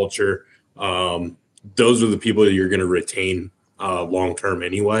your culture. Those are the people that you're going to retain long-term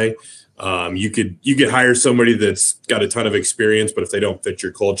anyway. You could hire somebody that's got a ton of experience, but if they don't fit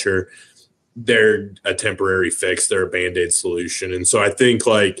your culture, they're a temporary fix. They're a Band-Aid solution. And so I think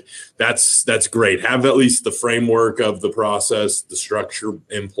like that's great. Have at least the framework of the process, the structure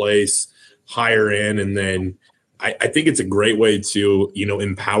in place, hire in, and then I think it's a great way to,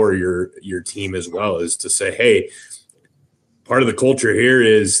 empower your team as well, is to say, hey, part of the culture here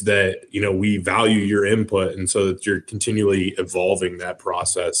is that, we value your input, and so that you're continually evolving that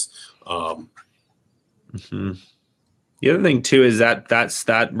process. Mm-hmm. The other thing too is that's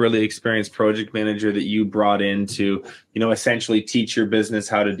that really experienced project manager that you brought in to, essentially teach your business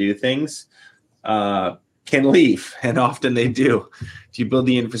how to do things, can leave, and often they do. If you build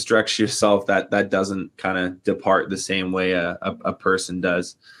the infrastructure yourself, that doesn't kind of depart the same way a person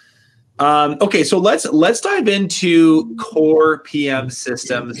does. Okay, so let's dive into core PM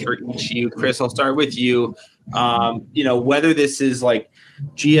systems for each of you. Chris, I'll start with you. Whether this is like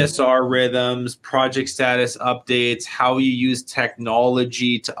GSR rhythms, project status updates, how you use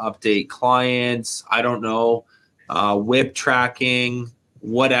technology to update clients, I don't know, WIP tracking,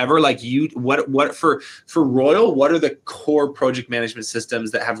 whatever. Like what for Royal, what are the core project management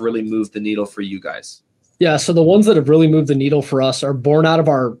systems that have really moved the needle for you guys? Yeah, so the ones that have really moved the needle for us are born out of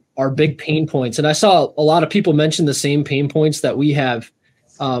our big pain points. And I saw a lot of people mention the same pain points that we have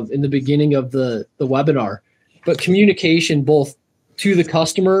in the beginning of the webinar. But communication, both to the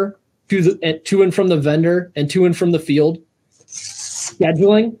customer, to and from the vendor, and to and from the field,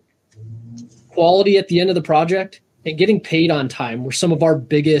 scheduling, quality at the end of the project, and getting paid on time were some of our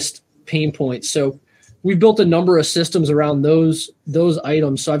biggest pain points. So we built a number of systems around those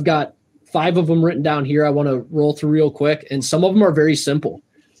items. So I've got 5 of them written down here I want to roll through real quick. And some of them are very simple,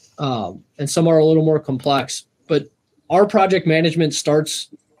 and some are a little more complex. But our project management starts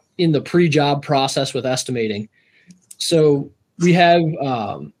in the pre-job process with estimating. So we have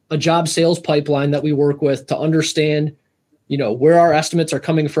a job sales pipeline that we work with to understand, where our estimates are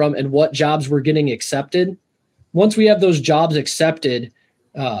coming from and what jobs we're getting accepted. Once we have those jobs accepted,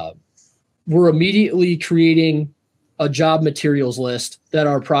 we're immediately creating a job materials list that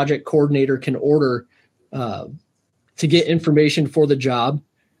our project coordinator can order to get information for the job.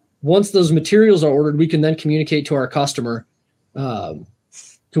 Once those materials are ordered, we can then communicate to our customer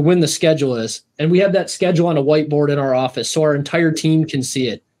to when the schedule is. And we have that schedule on a whiteboard in our office so our entire team can see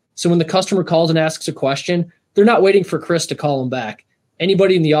it. So when the customer calls and asks a question, they're not waiting for Chris to call them back.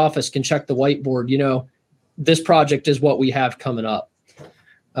 Anybody in the office can check the whiteboard, this project is what we have coming up.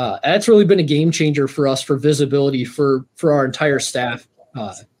 That's really been a game changer for us for visibility for our entire staff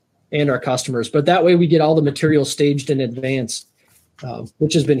and our customers. But that way we get all the materials staged in advance,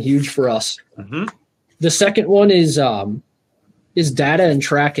 which has been huge for us. Mm-hmm. The second one is data and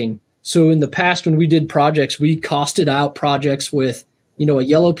tracking. So in the past, when we did projects, we costed out projects with, a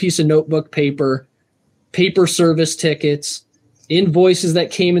yellow piece of notebook paper service tickets, invoices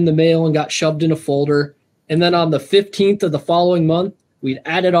that came in the mail and got shoved in a folder. And then on the 15th of the following month, we'd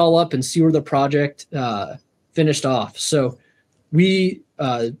add it all up and see where the project finished off. So we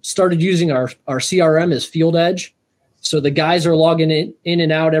started using our CRM as Field Edge. So the guys are logging in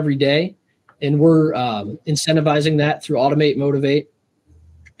and out every day, and we're incentivizing that through Automate, Motivate.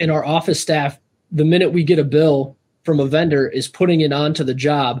 And our office staff, the minute we get a bill from a vendor, is putting it onto the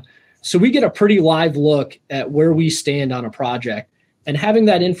job. So we get a pretty live look at where we stand on a project. And having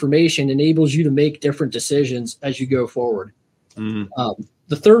that information enables you to make different decisions as you go forward. Mm-hmm.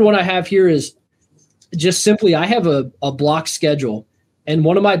 The third one I have here is just simply, I have a block schedule. And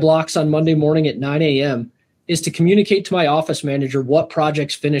one of my blocks on Monday morning at 9 a.m. is to communicate to my office manager what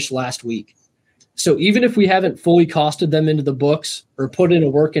projects finished last week. So even if we haven't fully costed them into the books or put in a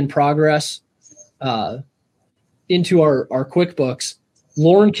work in progress into our QuickBooks,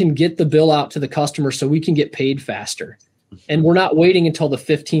 Lauren can get the bill out to the customer so we can get paid faster. And we're not waiting until the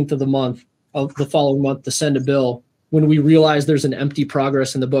 15th of the month of the following month to send a bill when we realize there's an empty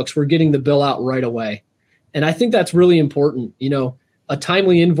progress in the books. We're getting the bill out right away. And I think that's really important. You know, a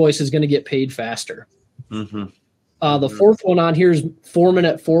timely invoice is going to get paid faster. Mm-hmm. The fourth one on here is foreman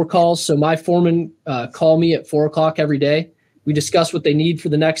at 4 calls. So my foremen call me at 4 o'clock every day. We discuss what they need for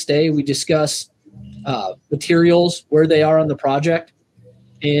the next day. We discuss materials, where they are on the project.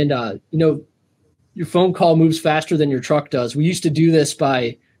 And, you know, your phone call moves faster than your truck does. We used to do this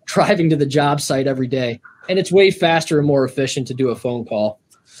by driving to the job site every day, and it's way faster and more efficient to do a phone call.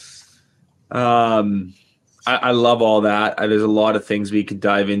 I love all that. There's a lot of things we could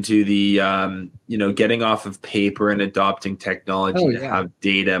dive into. The you know, getting off of paper and adopting technology to have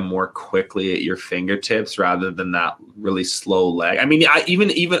data more quickly at your fingertips rather than that really slow lag. I mean,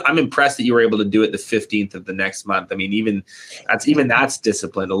 I'm impressed that you were able to do it the 15th of the next month. I mean, even that's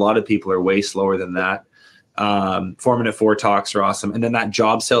disciplined. A lot of people are way slower than that. Foreman at 4 talks are awesome, and then that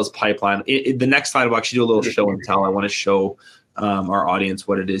job sales pipeline. The next slide, we'll actually do a little show and tell. I want to show our audience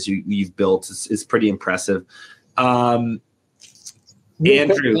what it is you've built. It's pretty impressive.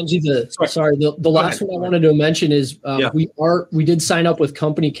 Andrew, the last one I wanted to mention is we did sign up with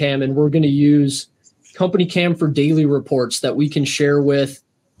Company Cam, and we're going to use Company Cam for daily reports that we can share with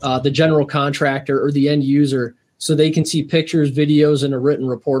the general contractor or the end user, so they can see pictures, videos, and a written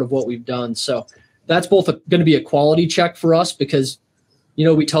report of what we've done. So that's both going to be a quality check for us, because, you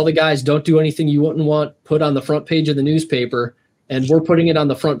know, we tell the guys, don't do anything you wouldn't want put on the front page of the newspaper, and we're putting it on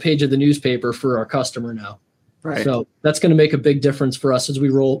the front page of the newspaper for our customer now. Right. So that's going to make a big difference for us as we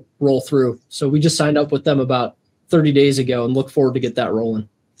roll through. So we just signed up with them about 30 days ago and look forward to get that rolling.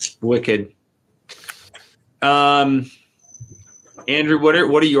 Wicked. Andrew, what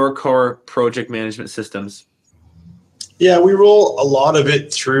are your core project management systems? Yeah, we roll a lot of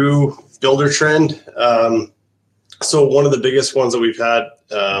it through Buildertrend. So one of the biggest ones that we've had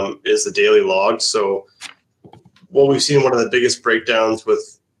is the daily logs. So what we've seen, one of the biggest breakdowns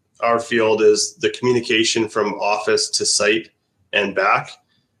with our field is the communication from office to site and back,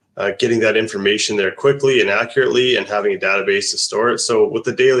 getting that information there quickly and accurately and having a database to store it. So with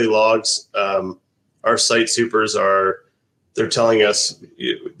the daily logs, our site supers they're telling us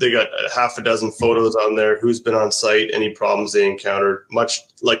they got half a dozen photos on there, who's been on site, any problems they encountered, much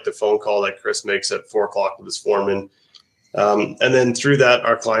like the phone call that Chris makes at 4 o'clock with his foreman. And then through that,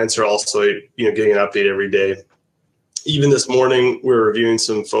 our clients are also, getting an update every day. Even this morning, we're reviewing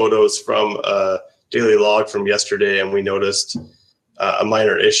some photos from a daily log from yesterday, and we noticed a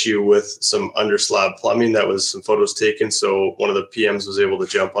minor issue with some under slab plumbing. That was some photos taken. So one of the PMs was able to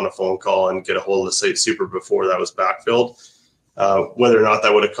jump on a phone call and get a hold of the site super before that was backfilled. Whether or not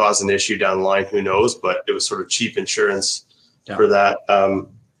that would have caused an issue down the line, who knows? But it was sort of cheap insurance for that.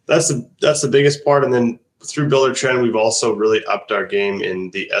 That's the biggest part. And then through Buildertrend, we've also really upped our game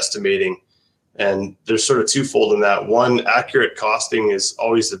in the estimating. And there's sort of twofold in that. One, accurate costing is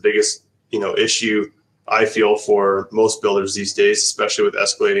always the biggest, issue I feel for most builders these days, especially with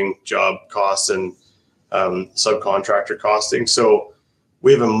escalating job costs and subcontractor costing. So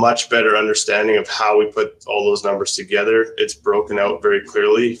we have a much better understanding of how we put all those numbers together. It's broken out very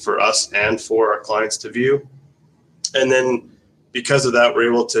clearly for us and for our clients to view. And then because of that,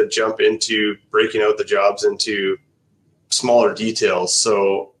 we're able to jump into breaking out the jobs into smaller details.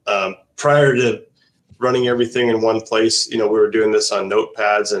 So prior to running everything in one place, we were doing this on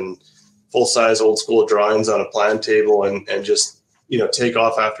notepads and full-size old school drawings on a plan table and just,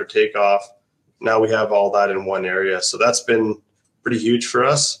 takeoff after takeoff. Now we have all that in one area. So that's been pretty huge for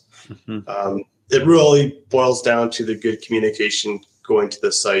us. Mm-hmm. It really boils down to the good communication going to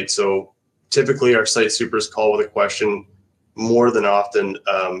the site. So typically our site supers call with a question. More than often,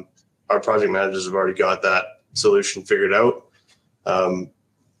 our project managers have already got that solution figured out.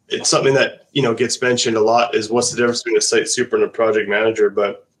 It's something that, gets mentioned a lot is what's the difference between a site super and a project manager.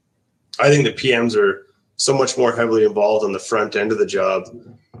 But I think the PMs are so much more heavily involved on the front end of the job.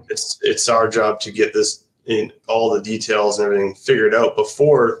 It's our job to get this in all the details and everything figured out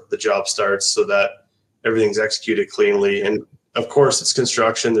before the job starts so that everything's executed cleanly. And of course it's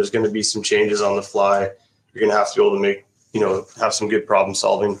construction. There's going to be some changes on the fly. You're going to have to be able to make, have some good problem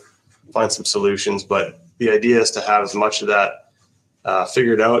solving, find some solutions. But the idea is to have as much of that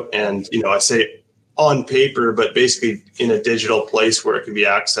figured out. And, I say on paper, but basically in a digital place where it can be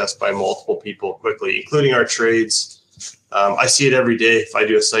accessed by multiple people quickly, including our trades. I see it every day. If I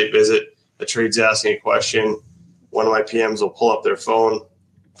do a site visit, the trade's asking a question, one of my PMs will pull up their phone,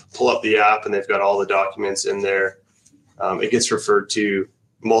 pull up the app, and they've got all the documents in there. It gets referred to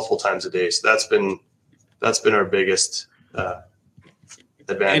multiple times a day. So that's been our biggest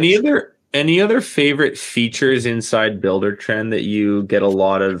advantage. Any other favorite features inside Builder-Trend that you get a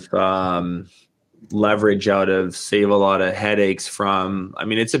lot of leverage out of, save a lot of headaches from? I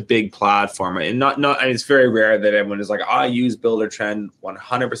mean, it's a big platform, and and it's very rare that everyone is like, I use Builder-Trend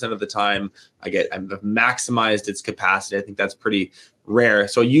 100% of the time. I've maximized its capacity. I think that's pretty rare.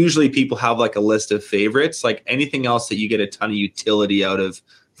 So usually people have like a list of favorites. Like, anything else that you get a ton of utility out of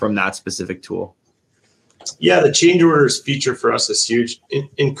from that specific tool? Yeah, the change orders feature for us is huge.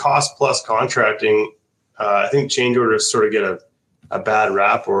 In cost plus contracting, I think change orders sort of get a bad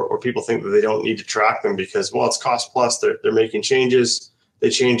rap, or people think that they don't need to track them because, well, it's cost plus. They're making changes.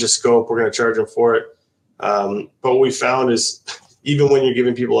 They change the scope. We're going to charge them for it. But what we found is even when you're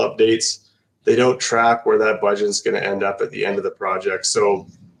giving people updates, they don't track where that budget is going to end up at the end of the project. So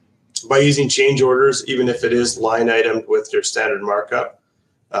by using change orders, even if it is line itemed with your standard markup,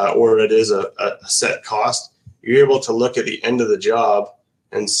 or it is a set cost, you're able to look at the end of the job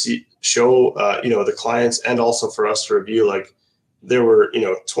and show the clients, and also for us to review, like, there were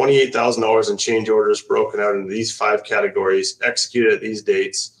 $28,000 in change orders broken out into these 5 categories, executed at these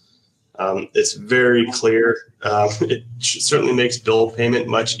dates. It's very clear. It certainly makes bill payment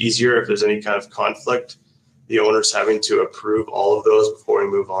much easier if there's any kind of conflict. The owner's having to approve all of those before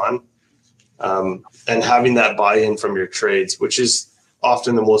we move on, and having that buy-in from your trades, which is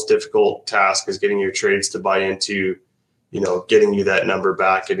often the most difficult task, is getting your trades to buy into, getting you that number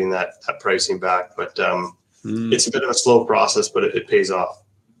back, getting that pricing back. But it's a bit of a slow process, but it pays off.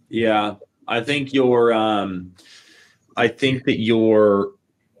 Yeah. I think that you're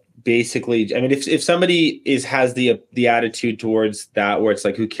basically, I mean, if somebody has the attitude towards that, where it's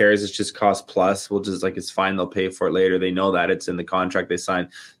like, who cares? It's just cost plus. We'll just, like, it's fine. They'll pay for it later. They know that it's in the contract they sign.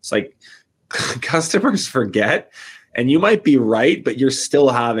 It's like customers forget. And you might be right, but you're still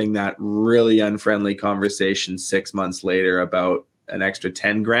having that really unfriendly conversation 6 months later about an extra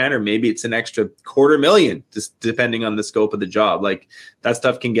 10 grand, or maybe it's an extra $250,000, just depending on the scope of the job. Like, that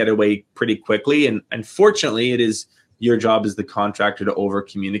stuff can get away pretty quickly. And unfortunately, it is your job as the contractor to over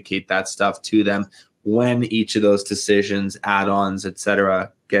communicate that stuff to them when each of those decisions, add-ons, etc.,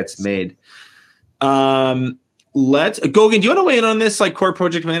 gets made. Gogan, do you want to weigh in on this, like, core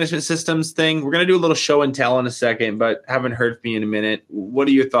project management systems thing? We're going to do a little show and tell in a second, but haven't heard from you in a minute. What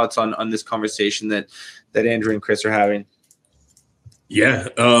are your thoughts on this conversation that Andrew and Chris are having? Yeah.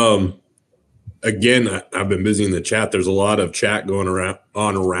 Again, I've been busy in the chat. There's a lot of chat going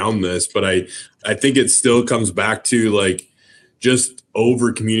around this, but I think it still comes back to, like, just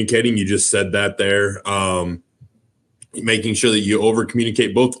over communicating. You just said that there. Making sure that you over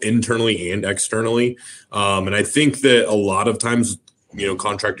communicate both internally and externally. And I think that a lot of times,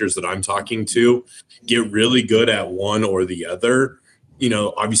 contractors that I'm talking to get really good at one or the other.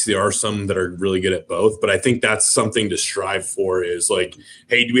 Obviously there are some that are really good at both, but I think that's something to strive for, is like,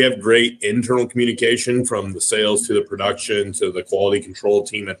 hey, do we have great internal communication from the sales to the production to the quality control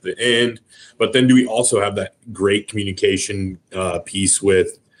team at the end? But then do we also have that great communication piece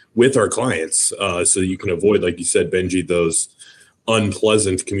with our clients, so you can avoid, like you said, Benji, those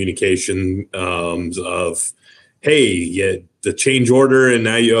unpleasant communication of, hey, the change order and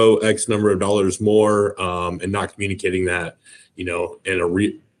now you owe X number of dollars more, and not communicating that,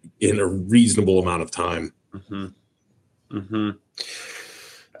 in a reasonable amount of time. Mm-hmm. Mm-hmm.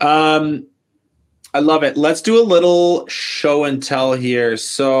 I love it. Let's do a little show and tell here.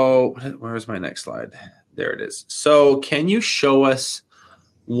 So where's my next slide? There it is. So can you show us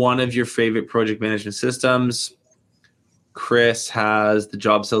one of your favorite project management systems? Chris has the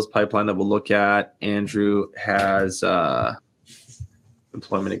job sales pipeline that we'll look at. Andrew has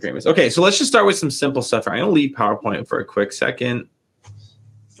employment agreements. Okay, so let's just start with some simple stuff. I'm going to leave PowerPoint for a quick second.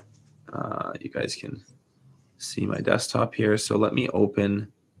 You guys can see my desktop here. So let me open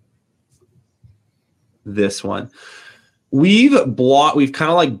this one. We've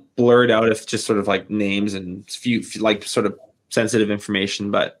kind of like blurred out if just sort of like names and few like sort of sensitive information.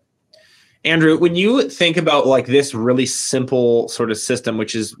 But Andrew, when you think about like this really simple sort of system,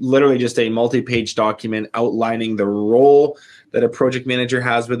 which is literally just a multi-page document outlining the role that a project manager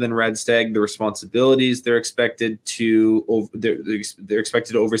has within RedStag, the responsibilities they're expected to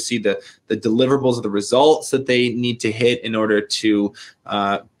oversee, the deliverables of the results that they need to hit in order to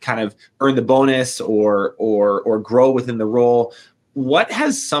kind of earn the bonus or grow within the role. What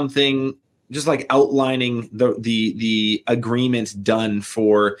has something just like outlining the agreement done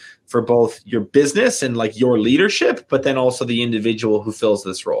for both your business and like your leadership, but then also the individual who fills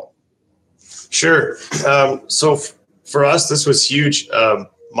this role? Sure. So for us, this was huge.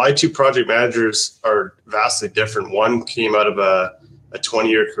 My two project managers are vastly different. One came out of a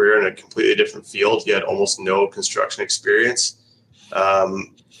 20-year career in a completely different field. He had almost no construction experience.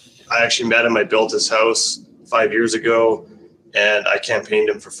 I actually met him. I built his house 5 years ago, and I campaigned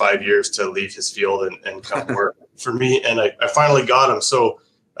him for 5 years to leave his field and come work for me. And I finally got him. So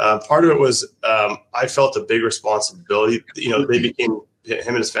part of it was I felt a big responsibility. They became, him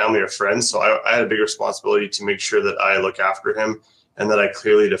and his family are friends. So I had a big responsibility to make sure that I look after him and that I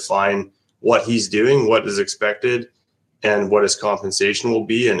clearly define what he's doing, what is expected, and what his compensation will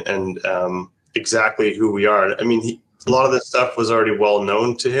be, and exactly who we are. I mean, a lot of this stuff was already well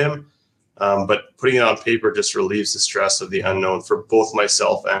known to him, but putting it on paper just relieves the stress of the unknown for both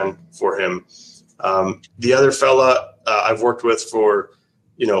myself and for him. The other fella I've worked with for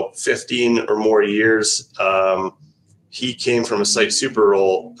 15 or more years, he came from a site super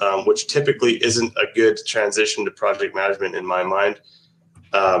role, which typically isn't a good transition to project management in my mind.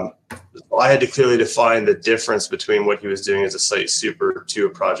 I had to clearly define the difference between what he was doing as a site super to a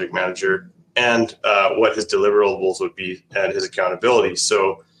project manager and what his deliverables would be and his accountability.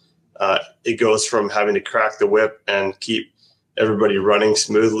 So it goes from having to crack the whip and keep everybody running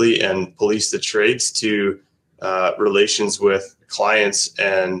smoothly and police the trades to relations with clients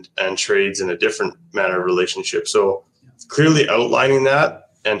and trades in a different manner of relationship. So clearly outlining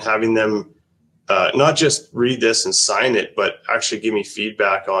that and having them not just read this and sign it, but actually give me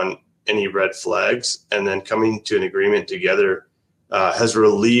feedback on any red flags, and then coming to an agreement together has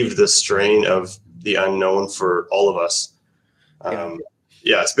relieved the strain of the unknown for all of us.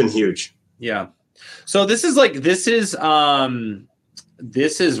 It's been huge. Yeah. So this is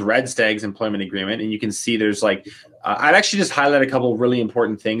Red Stag's employment agreement, and you can see there's I'd actually just highlight a couple of really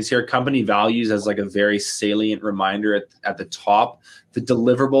important things here. Company values as a very salient reminder at the top. The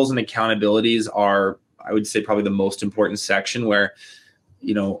deliverables and accountabilities are, I would say, probably the most important section, where,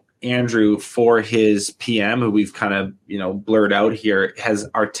 Andrew, for his PM, who we've kind of, blurred out here, has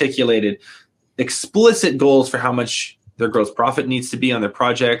articulated explicit goals for how much their gross profit needs to be on their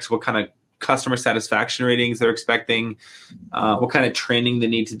projects, what kind of customer satisfaction ratings they're expecting, what kind of training they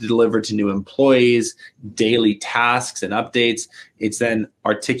need to deliver to new employees, daily tasks and updates. It's then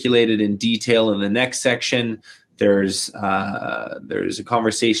articulated in detail in the next section. There's a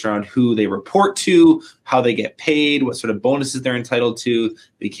conversation around who they report to, how they get paid, what sort of bonuses they're entitled to,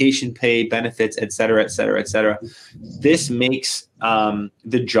 vacation pay, benefits, et cetera, et cetera, et cetera. This makes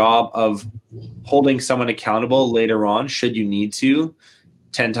the job of holding someone accountable later on, should you need to,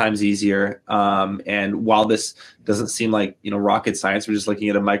 10 times easier. And while this doesn't seem like rocket science, we're just looking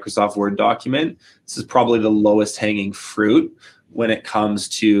at a Microsoft Word document, this is probably the lowest hanging fruit when it comes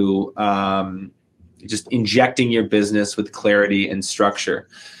to just injecting your business with clarity and structure.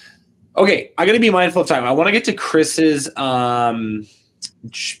 Okay, I got to be mindful of time. I want to get to Chris's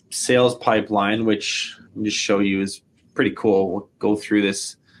sales pipeline, which I'll just show you is pretty cool. We'll go through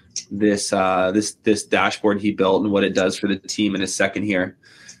this dashboard he built and what it does for the team in a second here.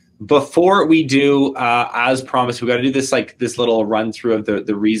 Before we do, as promised, we got to do this little run through of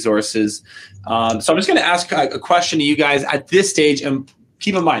the resources. So I'm just going to ask a question to you guys at this stage, and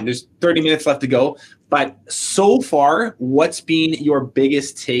keep in mind, there's 30 minutes left to go. But so far, what's been your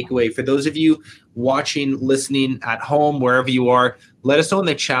biggest takeaway? For those of you watching, listening at home, wherever you are, let us know in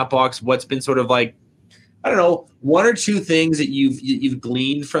the chat box what's been sort of one or two things that you've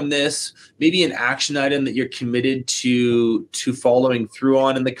gleaned from this, maybe an action item that you're committed to following through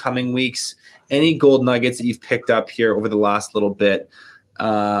on in the coming weeks. Any gold nuggets that you've picked up here over the last little bit?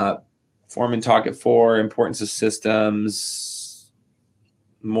 Foreman talk at 4, importance of systems,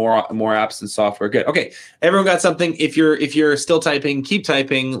 more apps and software. Good. Okay, everyone got something. If you're still typing, keep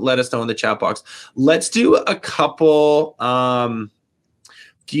typing. Let us know in the chat box. Let's do a couple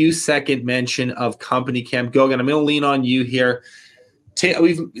few second mention of Company Cam. Gogan, I'm going to lean on you here.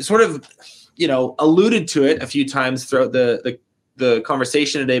 We've sort of alluded to it a few times throughout the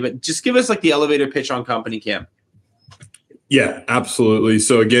conversation today, but just give us the elevator pitch on Company Cam. Yeah, absolutely.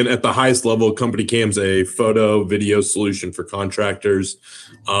 So again, at the highest level, Company Cam's a photo video solution for contractors.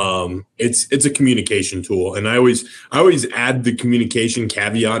 It's a communication tool, and I always add the communication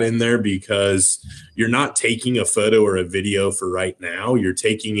caveat in there, because you're not taking a photo or a video for right now. You're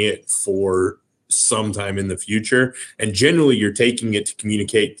taking it for sometime in the future, and generally you're taking it to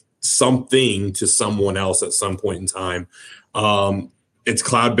communicate something to someone else at some point in time. It's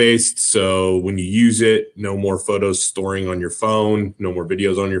cloud-based, so when you use it, no more photos storing on your phone, no more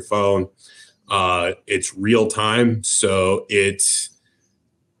videos on your phone. It's real-time, so it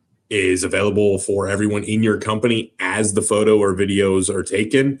is available for everyone in your company as the photo or videos are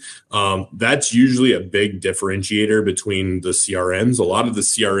taken. That's usually a big differentiator between the CRMs. A lot of the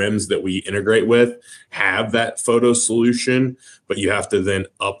CRMs that we integrate with have that photo solution, but you have to then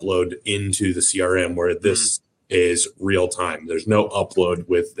upload into the CRM, where this is real time. There's no upload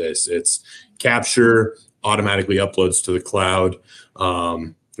with this. It's capture, automatically uploads to the cloud.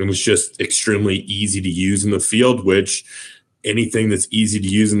 And it's just extremely easy to use in the field, which anything that's easy to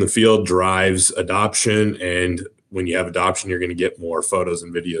use in the field drives adoption. And when you have adoption, you're going to get more photos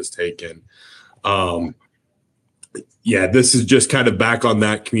and videos taken. Yeah, this is just kind of back on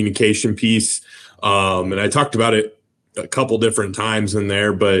that communication piece. And I talked about it a couple different times in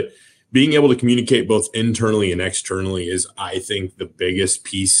there, but being able to communicate both internally and externally is, I think, the biggest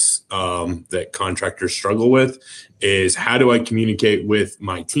piece that contractors struggle with is how do I communicate with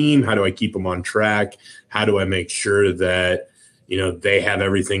my team? How do I keep them on track? How do I make sure that, you know, they have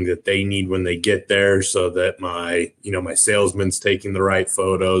everything that they need when they get there so that my, you know, my salesman's taking the right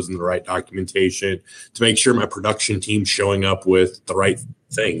photos and the right documentation to make sure my production team's showing up with the right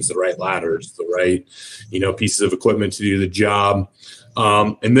things, the right ladders, the right, you know, pieces of equipment to do the job.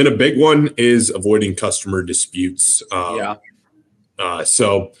 And then a big one is avoiding customer disputes.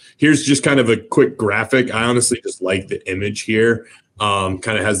 So here's just kind of a quick graphic. I honestly just like the image here. Kind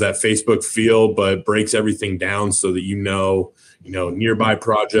of has that Facebook feel, but breaks everything down so that you know, nearby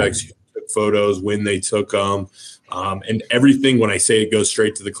projects, who took photos, when they took them, and everything. When I say it goes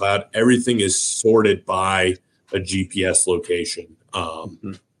straight to the cloud, everything is sorted by a GPS location.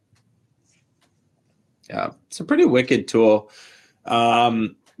 Yeah, it's a pretty wicked tool.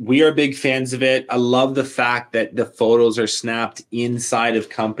 We are big fans of it. I love the fact that the photos are snapped inside of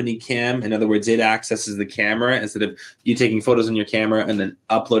Company Cam. In other words, it accesses the camera instead of you taking photos on your camera and then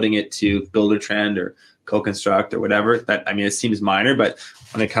uploading it to Buildertrend or Co-Construct or whatever. That, I mean, it seems minor, but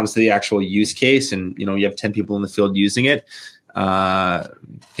when it comes to the actual use case and, you know, you have 10 people in the field using it,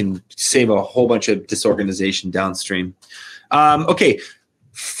 can save a whole bunch of disorganization downstream. Okay.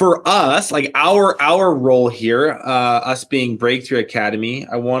 For us, like our role here, us being Breakthrough Academy,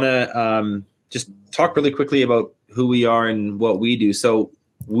 I want to just talk really quickly about who we are and what we do. So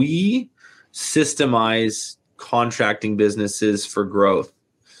we systemize contracting businesses for growth.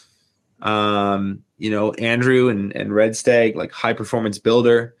 You know, Andrew and Red Stag, like high performance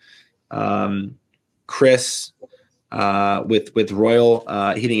builder, Chris with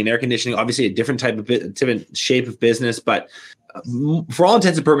Royal Heating and Air Conditioning, obviously a different shape of business, but for all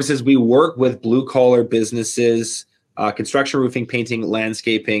intents and purposes, we work with blue collar businesses, construction, roofing, painting,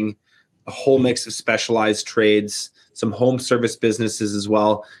 landscaping, a whole mix of specialized trades, some home service businesses as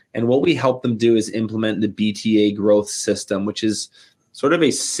well. And what we help them do is implement the BTA growth system, which is sort of a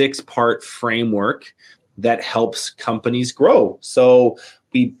 6-part framework that helps companies grow. So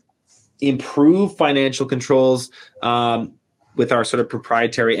we improve financial controls, with our sort of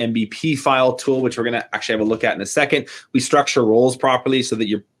proprietary MVP file tool, which we're going to actually have a look at in a second. We structure roles properly so that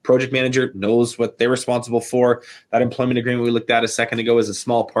your project manager knows what they're responsible for. That employment agreement we looked at a second ago is a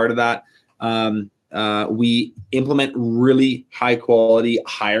small part of that. We implement really high quality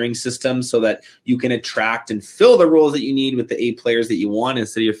hiring systems so that you can attract and fill the roles that you need with the A players that you want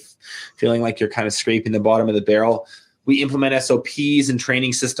instead of feeling like you're kind of scraping the bottom of the barrel. We implement SOPs and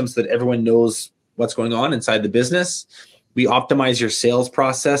training systems so that everyone knows what's going on inside the business. We optimize your sales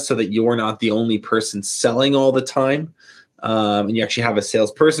process so that you're not the only person selling all the time. And you actually have a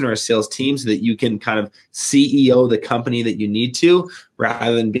salesperson or a sales team so that you can kind of CEO the company that you need to,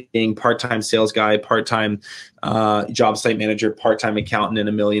 rather than being part-time sales guy, part-time job site manager, part-time accountant, and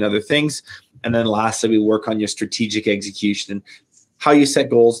a million other things. And then lastly, we work on your strategic execution and how you set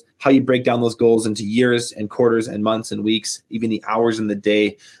goals, how you break down those goals into years and quarters and months and weeks, even the hours in the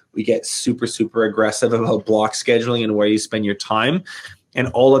day. We get super, super aggressive about block scheduling and where you spend your time. And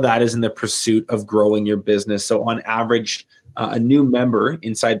all of that is in the pursuit of growing your business. So on average, a new member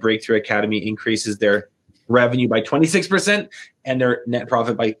inside Breakthrough Academy increases their revenue by 26% and their net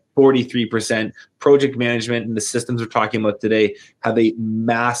profit by 43%. Project management and the systems we're talking about today have a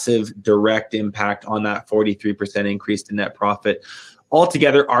massive direct impact on that 43% increase in net profit.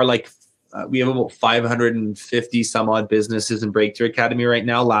 Altogether, we have about 550 some odd businesses in Breakthrough Academy right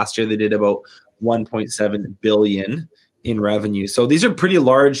now. Last year, they did about 1.7 billion in revenue. So these are pretty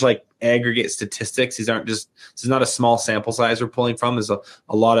large, like aggregate statistics. This is not a small sample size we're pulling from. There's a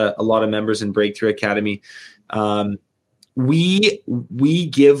lot of members in Breakthrough Academy. We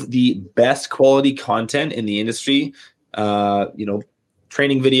give the best quality content in the industry. Training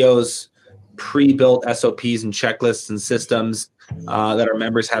videos, pre-built SOPs and checklists and systems that our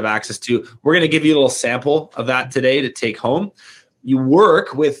members have access to. We're going to give you a little sample of that today to take home. You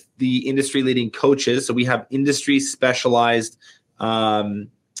work with the industry-leading coaches. So we have industry specialized and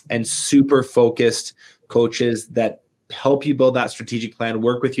super focused coaches that help you build that strategic plan,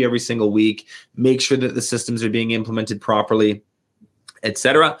 work with you every single week, make sure that the systems are being implemented properly.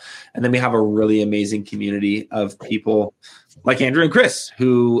 etc. And then we have a really amazing community of people like Andrew and Chris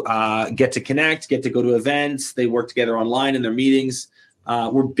who get to connect, get to go to events. They work together online in their meetings.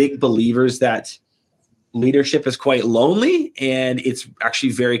 We're big believers that leadership is quite lonely, and it's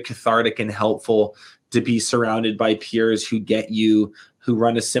actually very cathartic and helpful to be surrounded by peers who get you, who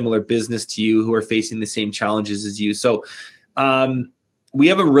run a similar business to you, who are facing the same challenges as you. So we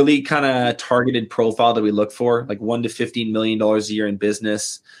have a really kind of targeted profile that we look for, like $1 to $15 million a year in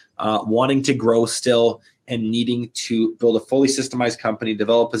business, wanting to grow still and needing to build a fully systemized company,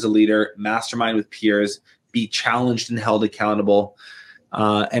 develop as a leader, mastermind with peers, be challenged and held accountable,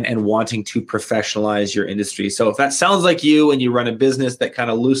 and wanting to professionalize your industry. So if that sounds like you and you run a business that kind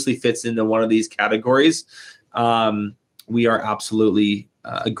of loosely fits into one of these categories, we are absolutely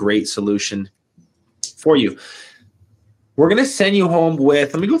a great solution for you. We're going to send you home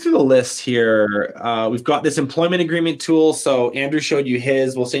with, let me go through the list here. We've got this employment agreement tool. So Andrew showed you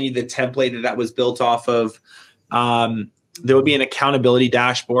his. We'll send you the template that was built off of. There will be an accountability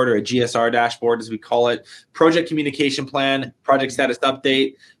dashboard, or a GSR dashboard, as we call it. Project communication plan, project status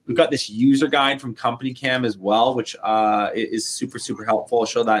update. We've got this user guide from Company Cam as well, which is super, super helpful. I'll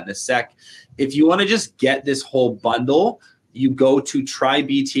show that in a sec. If you want to just get this whole bundle, you go to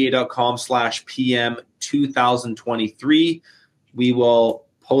trybta.com/PM2023. We will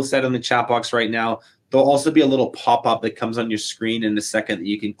post that in the chat box right now. There'll also be a little pop-up that comes on your screen in a second that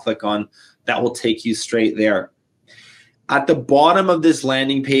you can click on. That will take you straight there. At the bottom of this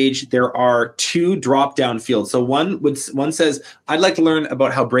landing page, there are 2 drop-down fields. So one says, I'd like to learn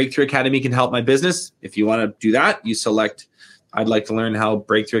about how Breakthrough Academy can help my business. If you want to do that, you select, I'd like to learn how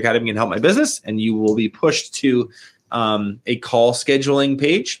Breakthrough Academy can help my business, and you will be pushed to a call scheduling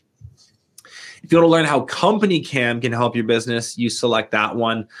page. If you want to learn how Company Cam can help your business, you select that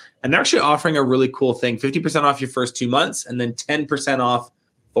one. And they're actually offering a really cool thing, 50% off your first 2 months and then 10% off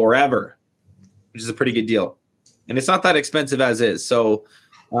forever, which is a pretty good deal. And it's not that expensive as is. So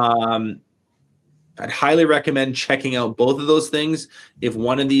I'd highly recommend checking out both of those things. If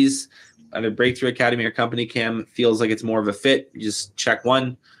one of these, either Breakthrough Academy or Company Cam, feels like it's more of a fit, you just check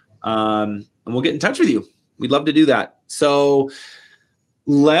one, and we'll get in touch with you. We'd love to do that. So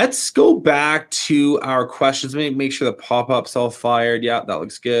let's go back to our questions. Let me make sure the pop-up's all fired. Yeah, that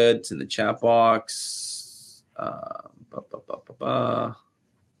looks good. It's in the chat box.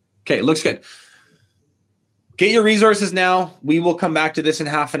 Okay, looks good. Get your resources now. We will come back to this in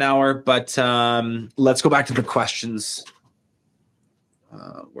half an hour, but let's go back to the questions.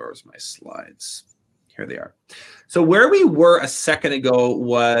 Where was my slides? Here they are. So where we were a second ago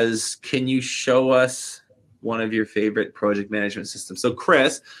was, can you show us one of your favorite project management systems? So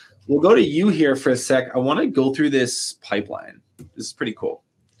Chris, we'll go to you here for a sec. I want to go through this pipeline. This is pretty cool.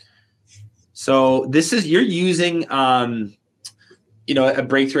 So this is, you're using a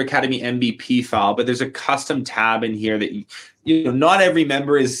Breakthrough Academy MVP file, but there's a custom tab in here that not every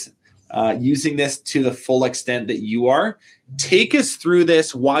member is using this to the full extent that you are. Take us through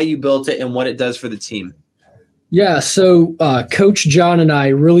this, why you built it, and what it does for the team. Yeah, so Coach John and I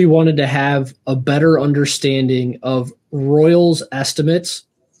really wanted to have a better understanding of Royal's estimates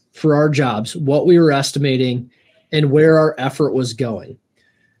for our jobs, what we were estimating, and where our effort was going.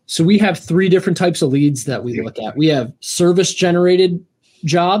 So we have 3 different types of leads that we look at. We have service-generated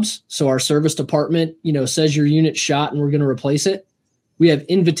jobs. So our service department, says your unit's shot and we're going to replace it. We have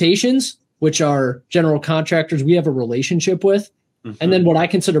invitations, which are general contractors we have a relationship with. Mm-hmm. And then what I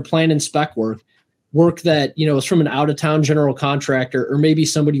consider plan and spec work that, is from an out-of-town general contractor or maybe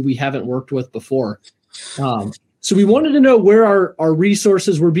somebody we haven't worked with before. So we wanted to know where our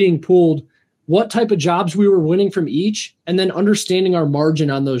resources were being pooled, what type of jobs we were winning from each, and then understanding our margin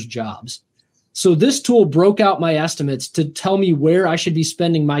on those jobs. So this tool broke out my estimates to tell me where I should be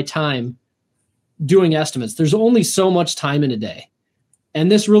spending my time doing estimates. There's only so much time in a day.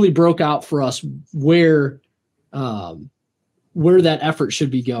 And this really broke out for us where that effort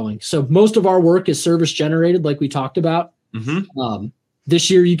should be going. So most of our work is service generated, like we talked about. Mm-hmm. This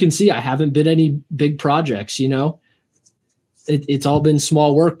year, you can see I haven't bid any big projects, It's all been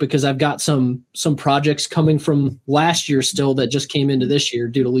small work because I've got some projects coming from last year still that just came into this year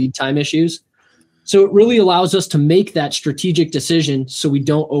due to lead time issues. So it really allows us to make that strategic decision so we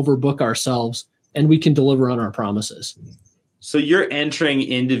don't overbook ourselves and we can deliver on our promises. So you're entering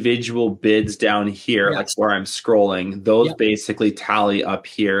individual bids down here, yes. Like where I'm scrolling. Those yep. basically tally up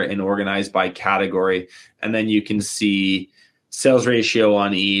here and organized by category. And then you can see sales ratio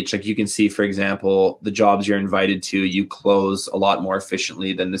on each. Like you can see, for example, the jobs you're invited to, you close a lot more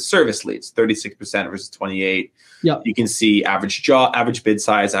efficiently than the service leads, 36% versus 28%. Yep. You can see average bid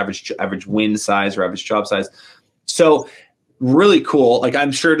size, average win size, or average job size. So really cool. Like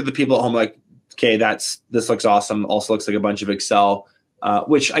I'm sure to the people at home, like, okay, this looks awesome. Also looks like a bunch of Excel,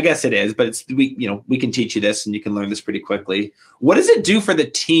 which I guess it is, but we can teach you this and you can learn this pretty quickly. What does it do for the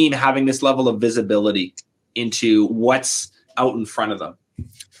team having this level of visibility into what's out in front of them?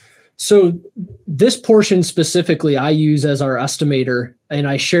 So this portion specifically, I use as our estimator, and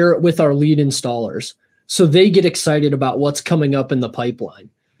I share it with our lead installers. So they get excited about what's coming up in the pipeline.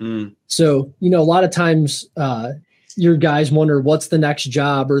 So, a lot of times your guys wonder what's the next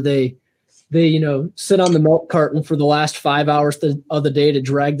job, or they sit on the milk carton for the last 5 hours of the day to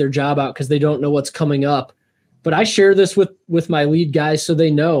drag their job out because they don't know what's coming up. But I share this with my lead guys so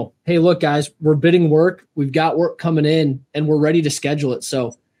they know, hey, look, guys, we're bidding work. We've got work coming in and we're ready to schedule it.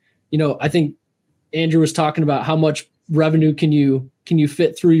 So, I think Andrew was talking about how much revenue can you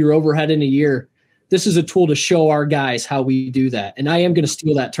fit through your overhead in a year. This is a tool to show our guys how we do that. And I am going to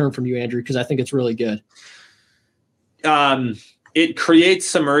steal that term from you, Andrew, because I think it's really good. It creates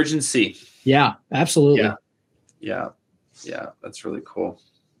some urgency. Yeah, absolutely. Yeah. That's really cool.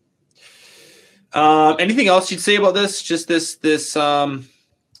 Anything else you'd say about this? Just this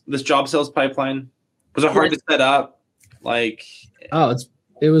job sales pipeline? Was it hard to set up?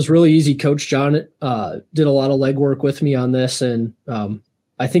 It was really easy. Coach John did a lot of legwork with me on this, and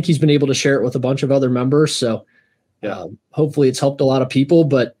I think he's been able to share it with a bunch of other members. So hopefully it's helped a lot of people.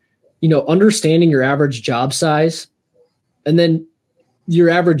 But, understanding your average job size and then your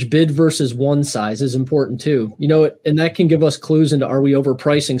average bid versus one size is important too. And that can give us clues into, are we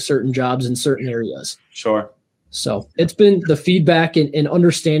overpricing certain jobs in certain areas? Sure. So it's been the feedback and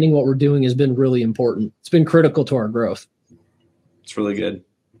understanding what we're doing has been really important. It's been critical to our growth. It's really good.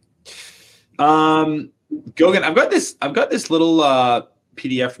 Gogan, I've got this little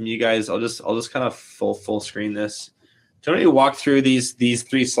PDF from you guys. I'll just kind of full screen this. Do you want me to walk through these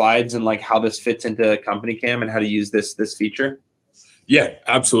 3 slides and like how this fits into Company Cam and how to use this feature? Yeah,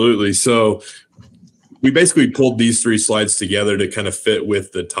 absolutely. So we basically pulled these 3 slides together to kind of fit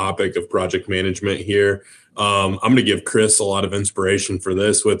with the topic of project management here. I'm going to give Chris a lot of inspiration for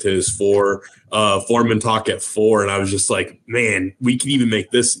this with his foreman talk at 4. And I was just like, man, we can even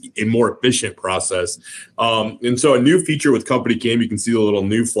make this a more efficient process. And so a new feature with Company Cam, you can see the little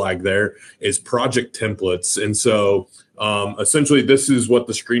new flag there, is project templates. And so essentially this is what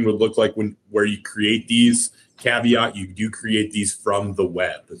the screen would look like where you create these. Caveat, you do create these from the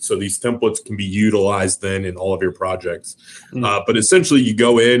web. So these templates can be utilized then in all of your projects. But essentially you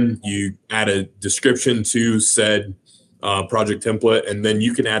go in, you add a description to said project template, and then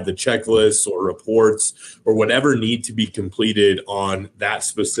you can add the checklists or reports or whatever need to be completed on that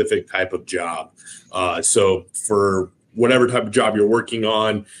specific type of job. So for whatever type of job you're working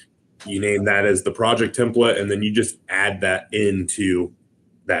on, you name that as the project template, and then you just add that into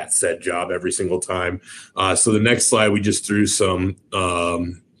that said job every single time. So the next slide, we just threw some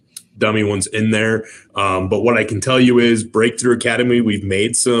dummy ones in there. But what I can tell you is Breakthrough Academy, we've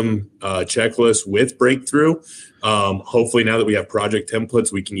made some checklists with Breakthrough. Hopefully now that we have project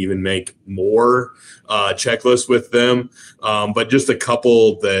templates, we can even make more checklists with them. But just a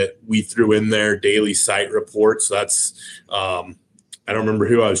couple that we threw in there, daily site reports. That's, I don't remember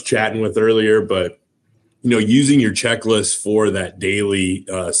who I was chatting with earlier, but using your checklist for that daily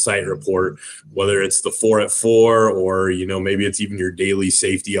site report, whether it's the 4 at 4 or, maybe it's even your daily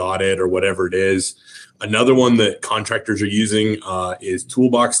safety audit or whatever it is. Another one that contractors are using is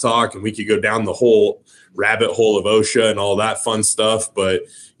Toolbox Talk, and we could go down the whole rabbit hole of OSHA and all that fun stuff. But,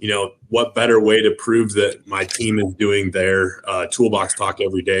 what better way to prove that my team is doing their Toolbox Talk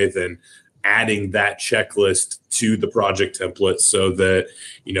every day than adding that checklist to the project template so that,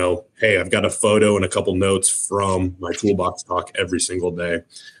 hey, I've got a photo and a couple notes from my Toolbox Talk every single day.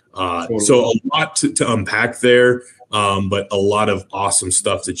 So a lot to unpack there, but a lot of awesome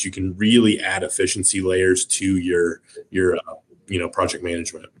stuff that you can really add efficiency layers to your project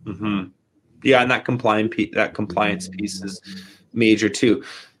management. Mm-hmm. Yeah, and that compliance piece is major too.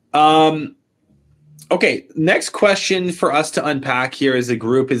 Okay, next question for us to unpack here as a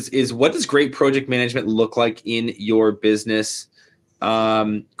group is what does great project management look like in your business?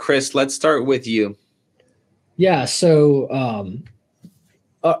 Chris, let's start with you. Yeah, so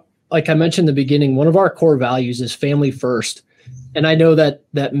like I mentioned in the beginning, one of our core values is family first. And I know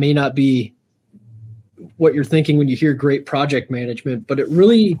that may not be what you're thinking when you hear great project management, but it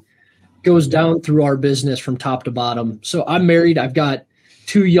really goes down through our business from top to bottom. So I'm married. I've got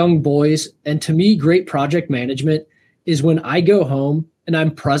 2 young boys. And to me, great project management is when I go home and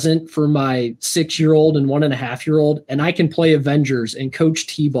I'm present for my 6-year-old and 1.5-year-old, and I can play Avengers and coach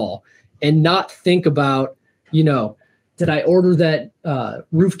T-ball and not think about, did I order that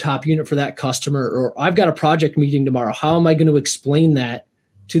rooftop unit for that customer? Or I've got a project meeting tomorrow. How am I going to explain that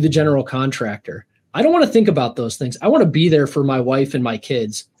to the general contractor? I don't want to think about those things. I want to be there for my wife and my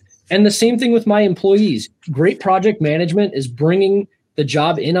kids. And the same thing with my employees. Great project management is bringing the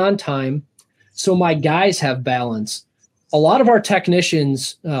job in on time so my guys have balance. A lot of our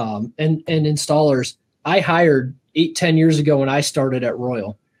technicians and installers I hired 8-10 years ago when I started at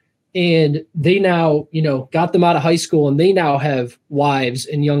Royal. And they now, got them out of high school and they now have wives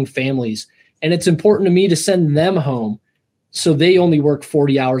and young families. And it's important to me to send them home so they only work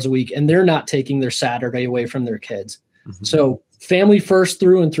 40 hours a week and they're not taking their Saturday away from their kids. Mm-hmm. So family first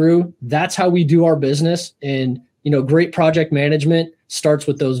through and through. That's how we do our business. And, great project management starts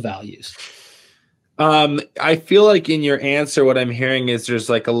with those values. I feel like in your answer, what I'm hearing is there's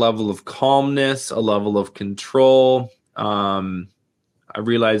like a level of calmness, a level of control. I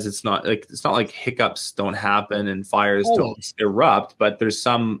realize it's not like hiccups don't happen and fires don't erupt, but there's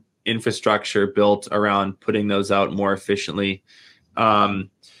some infrastructure built around putting those out more efficiently. And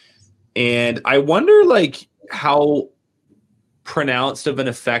I wonder like how pronounced of an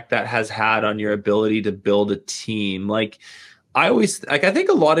effect that has had on your ability to build a team. Like I think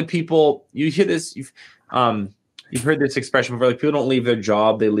a lot of people, you hear this, you've heard this expression before, like people don't leave their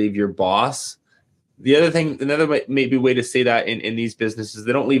job, they leave your boss. Another maybe way to say that in these businesses,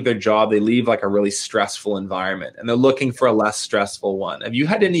 they don't leave their job, they leave like a really stressful environment and they're looking for a less stressful one. Have you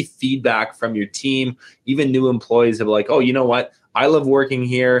had any feedback from your team, even new employees that are like, oh, you know what? I love working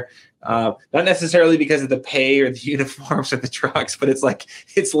here. Not necessarily because of the pay or the uniforms or the trucks, but it's like,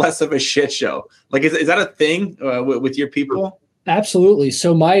 it's less of a shit show. Like, is that a thing with your people? Absolutely.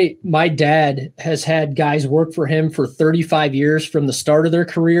 So my dad has had guys work for him for 35 years from the start of their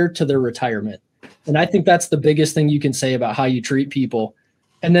career to their retirement. And I think that's the biggest thing you can say about how you treat people.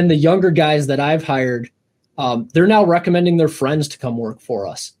 And then the younger guys that I've hired, they're now recommending their friends to come work for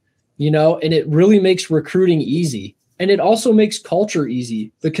us, and it really makes recruiting easy. And it also makes culture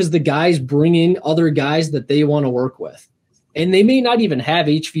easy because the guys bring in other guys that they want to work with. And they may not even have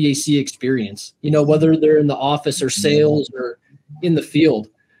HVAC experience, whether they're in the office or sales or in the field,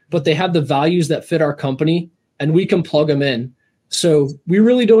 but they have the values that fit our company and we can plug them in. So we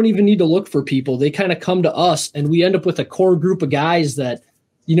really don't even need to look for people. They kind of come to us and we end up with a core group of guys that,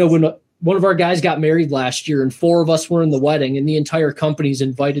 when one of our guys got married last year and 4 of us were in the wedding and the entire company's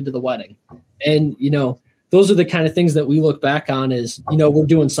invited to the wedding. And, those are the kind of things that we look back on as, we're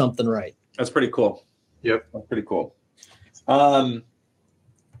doing something right. That's pretty cool. Yep. That's pretty cool.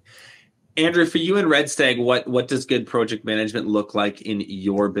 Andrew, for you and Red Stag, what does good project management look like in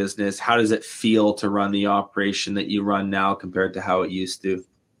your business? How does it feel to run the operation that you run now compared to how it used to?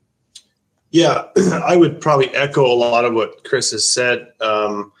 Yeah, I would probably echo a lot of what Chris has said.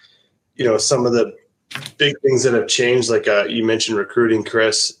 Some of the big things that have changed, like you mentioned recruiting,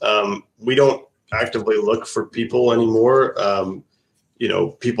 Chris. We don't actively look for people anymore.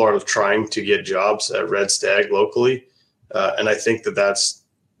 People are trying to get jobs at Red Stag locally. And I think that's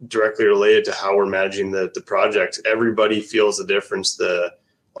directly related to how we're managing the project. Everybody feels the difference.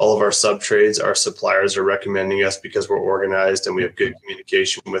 All of our sub trades, our suppliers are recommending us because we're organized and we have good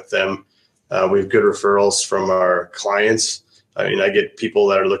communication with them. We have good referrals from our clients. I mean, I get people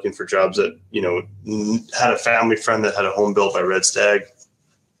that are looking for jobs that, had a family friend that had a home built by Red Stag.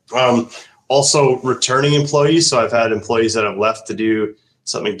 Also returning employees. So I've had employees that have left to do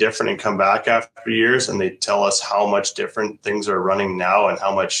something different and come back after years, and they tell us how much different things are running now and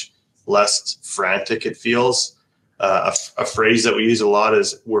how much less frantic it feels. A phrase that we use a lot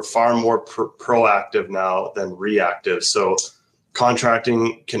is we're far more proactive now than reactive. So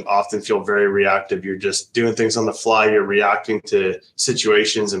contracting can often feel very reactive. You're just doing things on the fly. You're reacting to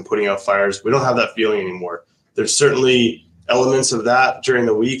situations and putting out fires. We don't have that feeling anymore. There's certainly elements of that during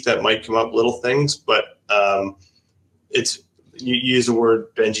the week that might come up, little things, but you use the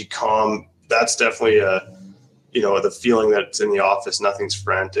word Benji, calm. That's definitely the feeling that's in the office. Nothing's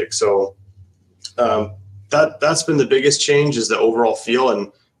frantic. So that's been the biggest change, is the overall feel. And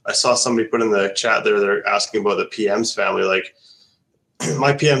I saw somebody put in the chat there, they're asking about the PM's family. Like,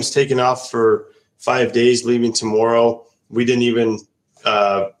 my PM's taken off for 5 days, leaving tomorrow. We didn't even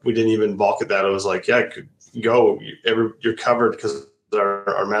balk at that. I was like, yeah, go. You're covered because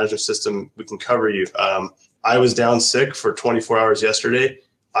our management system, we can cover you. I was down sick for 24 hours yesterday.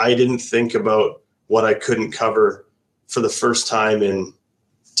 I didn't think about what I couldn't cover for the first time in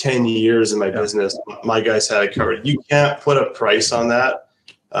 10 years in my business. My guys had it covered. You can't put a price on that.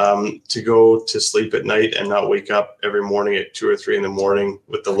 To go to sleep at night and not wake up every morning at 2 or 3 in the morning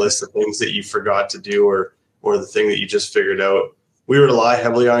with the list of things that you forgot to do or the thing that you just figured out. We rely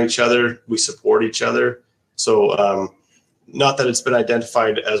heavily on each other. We support each other. So not that it's been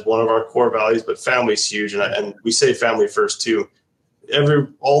identified as one of our core values, but family's huge. And we say family first too.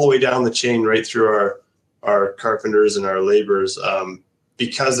 All the way down the chain, right through our carpenters and our laborers,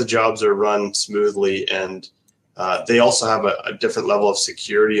 because the jobs are run smoothly, and they also have a different level of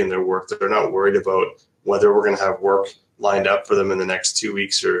security in their work. They're not worried about whether we're going to have work lined up for them in the next 2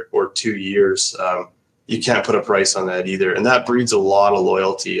 weeks or 2 years. You can't put a price on that either. And that breeds a lot of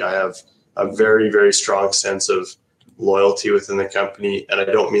loyalty. I have a very, very strong sense of loyalty within the company. And I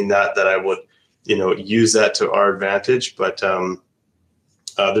don't mean that I would, use that to our advantage, but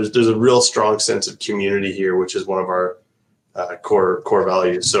there's a real strong sense of community here, which is one of our core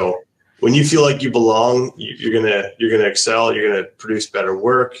values. So when you feel like you belong, you're gonna excel. You're gonna produce better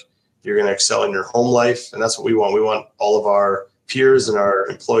work. You're gonna excel in your home life, and that's what we want. We want all of our peers and our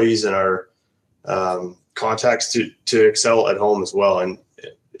employees and our contacts to excel at home as well. And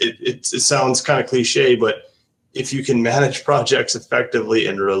it sounds kind of cliche, but if you can manage projects effectively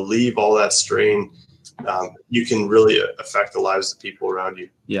and relieve all that strain, you can really affect the lives of the people around you.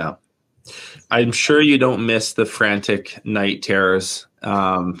 Yeah. I'm sure you don't miss the frantic night terrors.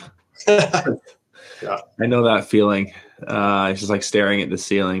 Yeah. I know that feeling. It's just like staring at the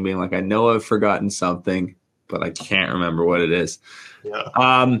ceiling, being like, I know I've forgotten something, but I can't remember what it is.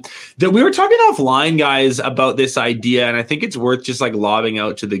 Yeah. We were talking offline, guys, about this idea, and I think it's worth just like lobbing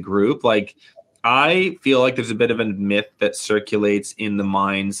out to the group. Like, I feel like there's a bit of a myth that circulates in the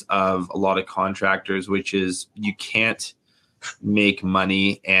minds of a lot of contractors, which is you can't make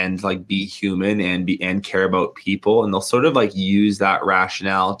money and like be human and care about people. And they'll sort of like use that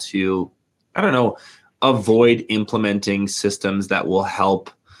rationale to, I don't know, avoid implementing systems that will help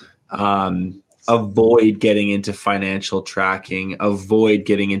avoid getting into financial tracking, avoid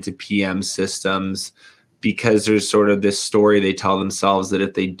getting into PM systems, because there's sort of this story they tell themselves that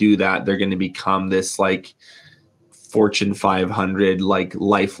if they do that, they're going to become this like Fortune 500, like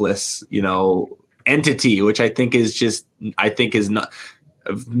lifeless, entity, which I think is not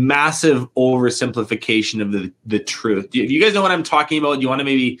a massive oversimplification of the truth. Do you guys know what I'm talking about? Do you want to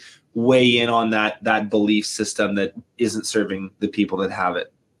maybe weigh in on that belief system that isn't serving the people that have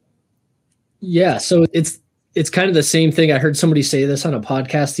it? Yeah. So it's kind of the same thing. I heard somebody say this on a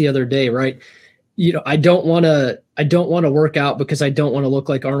podcast the other day, right? I don't want to work out because I don't want to look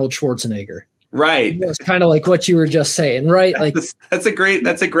like Arnold Schwarzenegger. Right. It's kind of like what you were just saying, right? Like that's a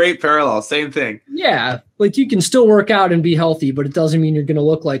great parallel. Same thing. Yeah. Like you can still work out and be healthy, but it doesn't mean you're going to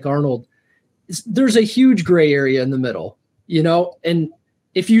look like Arnold. There's a huge gray area in the middle, and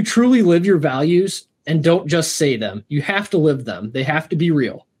if you truly live your values and don't just say them, you have to live them. They have to be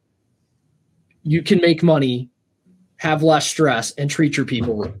real. You can make money, have less stress, and treat your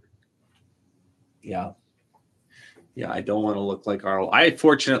people right. Yeah. Yeah, I don't want to look like Arnold. I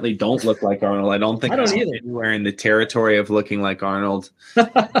fortunately don't look like Arnold. I don't think I'm anywhere in the territory of looking like Arnold.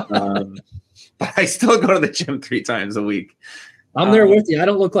 But I still go to the gym 3 times a week. I'm there with you. I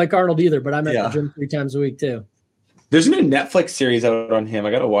don't look like Arnold either, but I'm at the gym 3 times a week too. There's a new Netflix series out on him.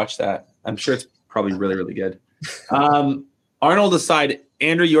 I got to watch that. I'm sure it's probably really, really good. Arnold aside,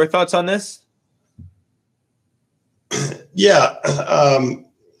 Andrew, your thoughts on this? Yeah.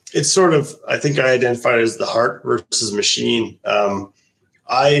 It's sort of, I think I identified it as the heart versus machine.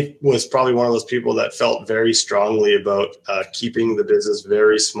 I was probably one of those people that felt very strongly about keeping the business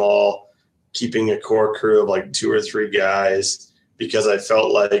very small, keeping a core crew of like 2 or 3 guys, because I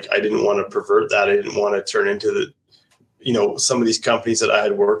felt like I didn't want to pervert that. I didn't want to turn into some of these companies that I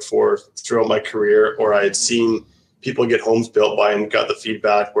had worked for throughout my career, or I had seen people get homes built by and got the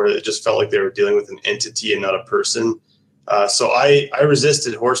feedback where it just felt like they were dealing with an entity and not a person. So I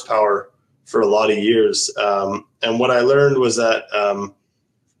resisted horsepower for a lot of years. And what I learned was that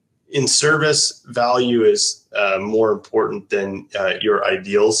in service, value is more important than your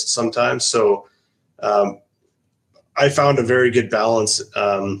ideals sometimes. So I found a very good balance.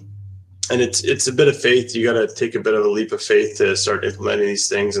 And it's a bit of faith. You got to take a bit of a leap of faith to start implementing these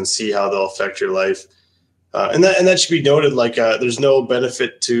things and see how they'll affect your life. And that should be noted. Like there's no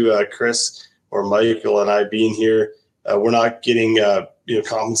benefit to Chris or Michael and I being here. We're not getting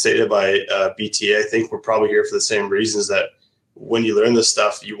compensated by BTA. I think we're probably here for the same reasons, that when you learn this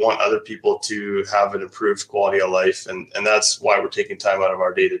stuff, you want other people to have an improved quality of life, and that's why we're taking time out of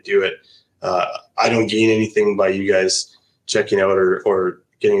our day to do it. I don't gain anything by you guys checking out or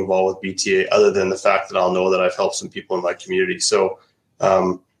getting involved with BTA, other than the fact that I'll know that I've helped some people in my community. So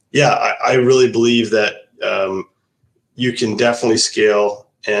I really believe that you can definitely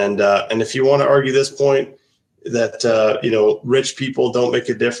scale, and if you want to argue this point, that rich people don't make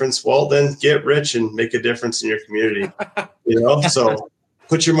a difference, well, then get rich and make a difference in your community. So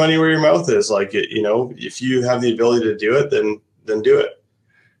put your money where your mouth is. Like, if you have the ability to do it, then do it.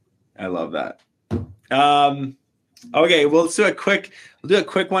 I love that. Okay, well, let's do a quick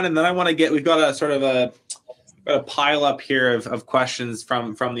one, and then we've got a sort of a pile up here of questions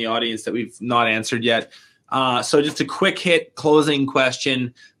from the audience that we've not answered yet. So just a quick hit closing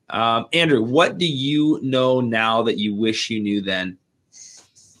question. Andrew, what do you know now that you wish you knew then?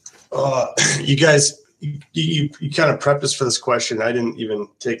 You guys, you kind of prepped us for this question. I didn't even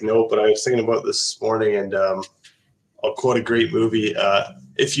take note, but I was thinking about this morning, and I'll quote a great movie.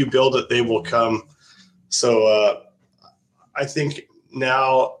 If you build it, they will come. So I think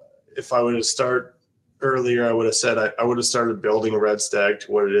now, if I were to start earlier, I would have said I would have started building Red Stag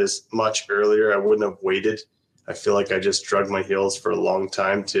to what it is much earlier. I wouldn't have waited. I feel like I just drug my heels for a long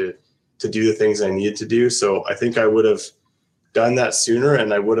time to do the things I needed to do. So I think I would have done that sooner,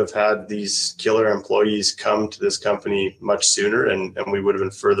 and I would have had these killer employees come to this company much sooner, and we would have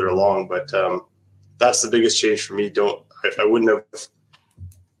been further along. But that's the biggest change for me. I wouldn't have.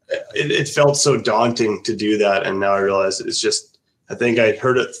 It felt so daunting to do that, and now I realize it's just. I think I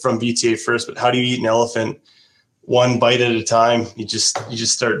heard it from BTA first, but how do you eat an elephant? One bite at a time. You just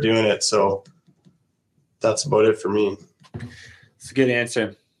start doing it. So that's about it for me. It's a good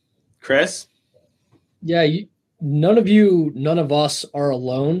answer, Chris. Yeah, none of us are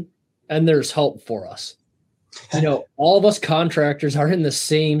alone, and there's help for us. All of us contractors are in the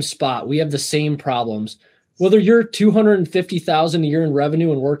same spot. We have the same problems. Whether you're $250,000 a year in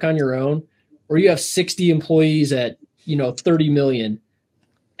revenue and work on your own, or you have 60 employees at 30 million,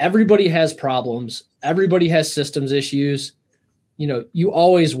 everybody has problems. Everybody has systems issues. You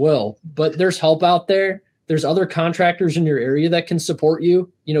always will, but there's help out there. There's other contractors in your area that can support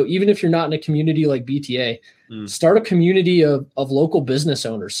you. Even if you're not in a community like BTA, start a community of local business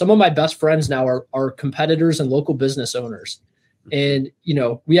owners. Some of my best friends now are competitors and local business owners. And,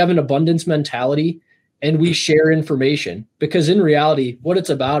 we have an abundance mentality, and we share information, because in reality, what it's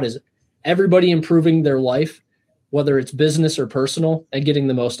about is everybody improving their life, whether it's business or personal, and getting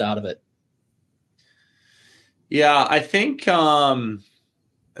the most out of it. Yeah, I think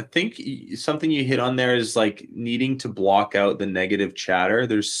something you hit on there is like needing to block out the negative chatter.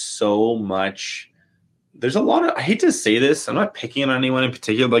 There's a lot of, I hate to say this, I'm not picking on anyone in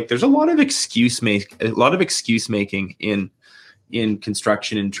particular, but there's a lot of excuse making in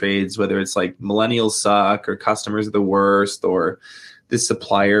construction and trades, whether it's like millennials suck, or customers are the worst, or this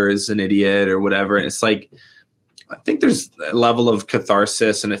supplier is an idiot, or whatever. And it's like, I think there's a level of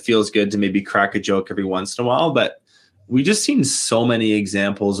catharsis, and it feels good to maybe crack a joke every once in a while, but we just seen so many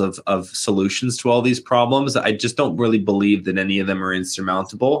examples of solutions to all these problems. I just don't really believe that any of them are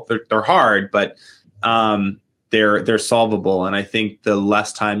insurmountable. They're hard, but they're solvable. And I think the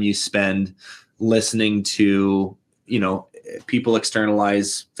less time you spend listening to, people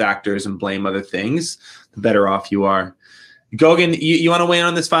externalize factors and blame other things, the better off you are. Gogan, you want to weigh in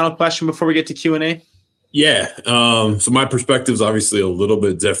on this final question before we get to Q&A? Yeah. So my perspective is obviously a little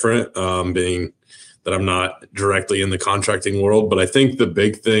bit different, being that I'm not directly in the contracting world. But I think the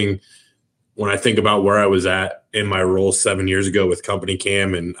big thing when I think about where I was at in my role 7 years ago with Company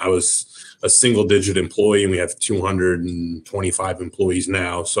Cam, and I was a single digit employee, and we have 225 employees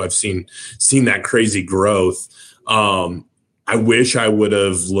now. So I've seen that crazy growth. I wish I would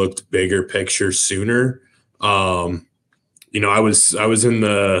have looked bigger picture sooner. I was in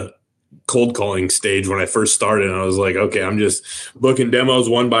the cold calling stage when I first started, and I was like, okay, I'm just booking demos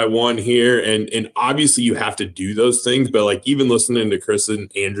one by one here. And obviously you have to do those things, but like even listening to Chris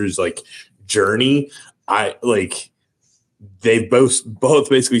and Andrew's like journey, they both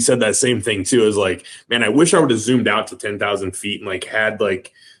basically said that same thing too. Is like, man, I wish I would have zoomed out to 10,000 feet and like had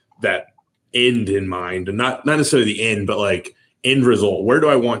like that end in mind, and not necessarily the end, but like end result. Where do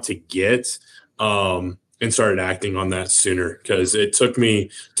I want to get? And started acting on that sooner, because it took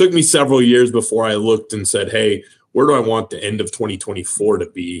me several years before I looked and said, hey, where do I want the end of 2024 to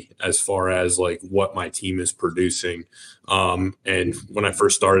be as far as like what my team is producing? And when I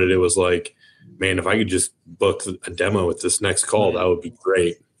first started, it was like, man, if I could just book a demo with this next call, that would be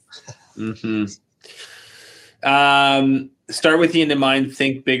great. Mm-hmm. Start with the end in mind,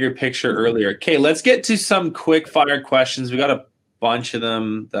 think bigger picture earlier. Okay, let's get to some quick fire questions. We got a bunch of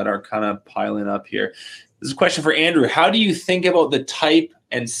them that are kind of piling up here. This is a question for Andrew. How do you think about the type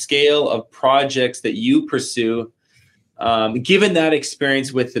and scale of projects that you pursue, given that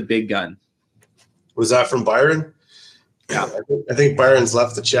experience with the big gun? Was that from Byron? Yeah, I think Byron's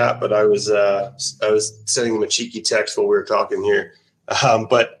left the chat, but I was sending him a cheeky text while we were talking here.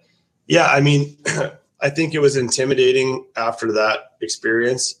 But yeah, I mean, I think it was intimidating after that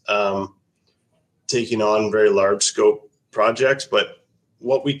experience, taking on very large scope projects. But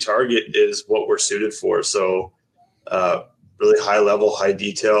what we target is what we're suited for. So really high level, high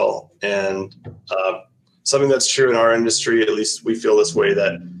detail, and something that's true in our industry, at least we feel this way,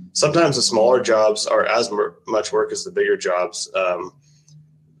 that sometimes the smaller jobs are as much work as the bigger jobs.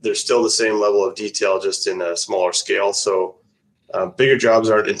 They're still the same level of detail, just in a smaller scale. So bigger jobs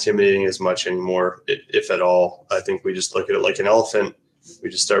aren't intimidating as much anymore, if at all. I think we just look at it like an elephant. We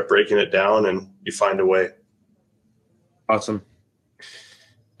just start breaking it down and you find a way. Awesome.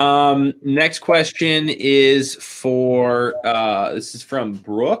 Next question is for, this is from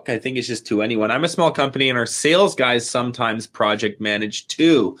Brooke. I think it's just to anyone. I'm a small company and our sales guys sometimes project manage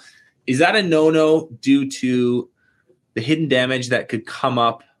too. Is that a no-no due to the hidden damage that could come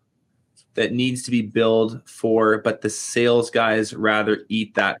up that needs to be billed for, but the sales guys rather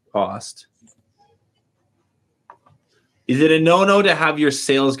eat that cost? Is it a no-no to have your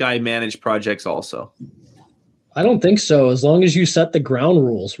sales guy manage projects also? I don't think so. As long as you set the ground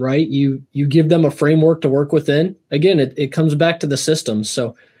rules, right? You give them a framework to work within. Again, it comes back to the systems.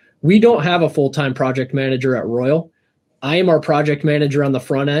 So we don't have a full-time project manager at Royal. I am our project manager on the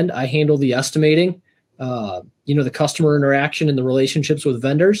front end. I handle the estimating, the customer interaction and the relationships with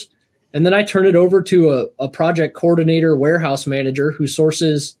vendors. And then I turn it over to a project coordinator, warehouse manager who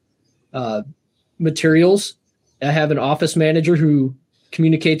sources materials. I have an office manager who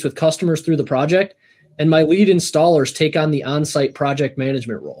communicates with customers through the project. And my lead installers take on the on-site project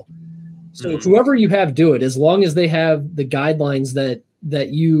management role. So whoever you have do it, as long as they have the guidelines that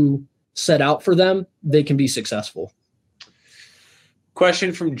you set out for them, they can be successful.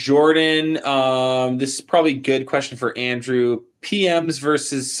 Question from Jordan. This is probably a good question for Andrew. PMs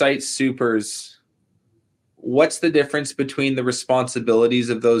versus site supers. What's the difference between the responsibilities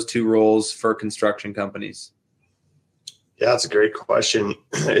of those two roles for construction companies? Yeah, that's a great question.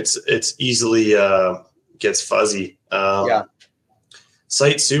 It's easily gets fuzzy.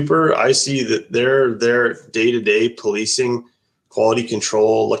 Site super, I see that they're day-to-day policing, quality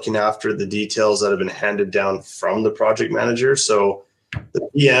control, looking after the details that have been handed down from the project manager. So the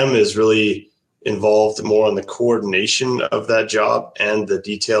PM is really involved more in the coordination of that job and the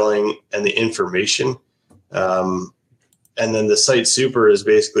detailing and the information. And then the site super is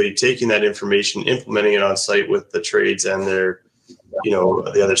basically taking that information, implementing it on site with the trades and their,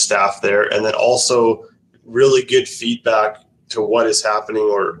 the other staff there. And then also really good feedback to what is happening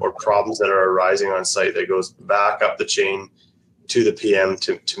or problems that are arising on site that goes back up the chain to the PM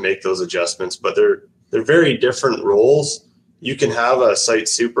to make those adjustments. But they're very different roles. You can have a site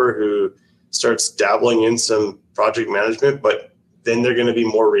super who starts dabbling in some project management, but then they're going to be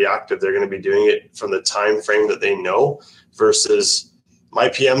more reactive. They're going to be doing it from the time frame that they know, versus my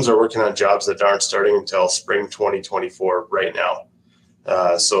PMs are working on jobs that aren't starting until spring 2024 right now.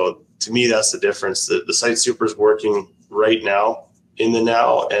 So to me, that's the difference. The site super is working right now, in the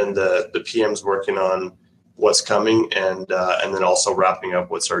now, and the PM's working on what's coming and then also wrapping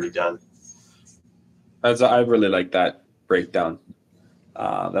up what's already done. I really like that breakdown.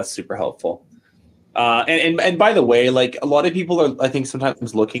 That's super helpful. And by the way, like, a lot of people are, I think,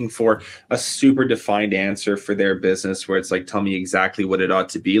 sometimes looking for a super defined answer for their business where it's like, tell me exactly what it ought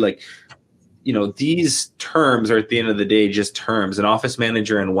to be. Like, these terms are at the end of the day just terms. An office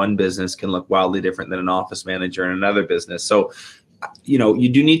manager in one business can look wildly different than an office manager in another business. So, you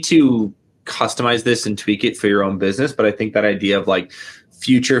do need to customize this and tweak it for your own business. But I think that idea of like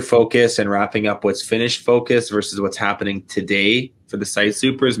future focus and wrapping up what's finished focus versus what's happening today for the site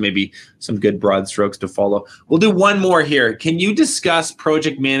supers, maybe some good broad strokes to follow. We'll do one more here. Can you discuss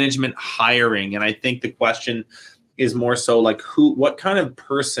project management hiring? And I think the question is more so like what kind of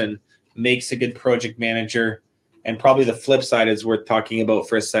person makes a good project manager? And probably the flip side is worth talking about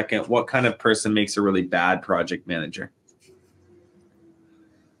for a second. What kind of person makes a really bad project manager?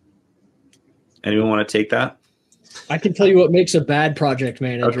 Anyone want to take that? I can tell you what makes a bad project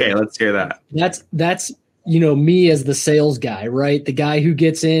manager. Okay, let's hear that. That's me as the sales guy, right? The guy who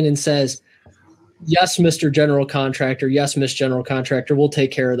gets in and says, yes, Mr. General Contractor, yes, Miss General Contractor, we'll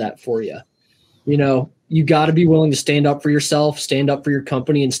take care of that for you. You got to be willing to stand up for yourself, stand up for your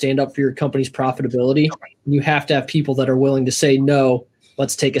company, and stand up for your company's profitability. You have to have people that are willing to say, no,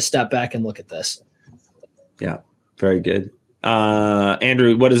 let's take a step back and look at this. Yeah, very good.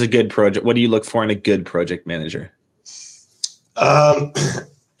 Andrew, what is a good project? What do you look for in a good project manager?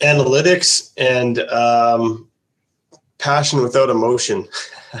 Analytics and passion without emotion.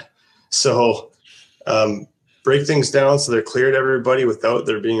 So break things down so they're clear to everybody without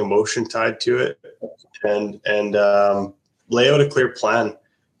there being emotion tied to it, and lay out a clear plan.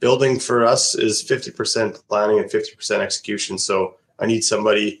 Building for us is 50% planning and 50% execution. So I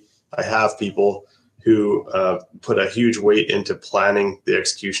have people who put a huge weight into planning the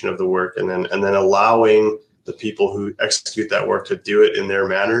execution of the work, and then allowing the people who execute that work to do it in their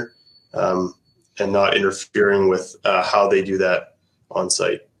manner, and not interfering with how they do that on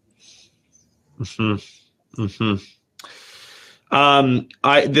site.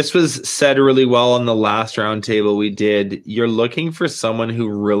 This was said really well on the last roundtable we did. You're looking for someone who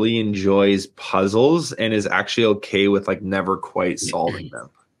really enjoys puzzles and is actually okay with like never quite solving them.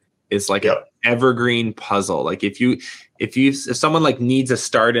 It's like an evergreen puzzle. Like if someone like needs a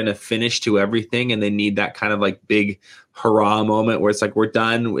start and a finish to everything, and they need that kind of like big hurrah moment where it's like, we're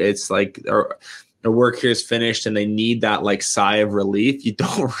done. It's like our work here is finished, and they need that like sigh of relief. You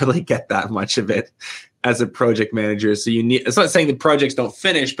don't really get that much of it as a project manager. So you need, it's not saying the projects don't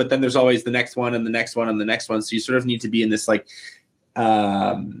finish, but then there's always the next one and the next one and the next one. So you sort of need to be in this like,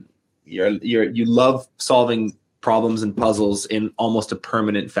 you love solving problems and puzzles in almost a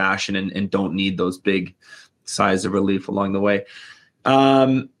permanent fashion, and don't need those big sighs of relief along the way.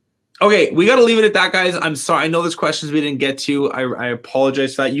 Okay, we got to leave it at that, guys. I'm sorry. I know there's questions we didn't get to. I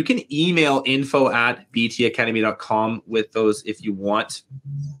apologize for that. You can email info@btacademy.com with those if you want,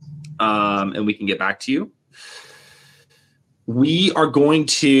 and we can get back to you. We are going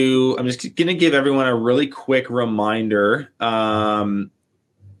to, I'm just going to give everyone a really quick reminder.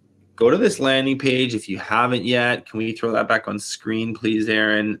 Go to this landing page if you haven't yet. Can we throw that back on screen, please,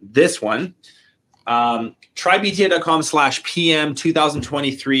 Aaron? This one, trybta.com/PM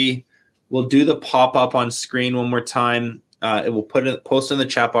 2023. We'll do the pop-up on screen one more time. It will post in the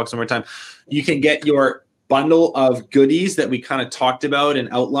chat box one more time. You can get your bundle of goodies that we kind of talked about and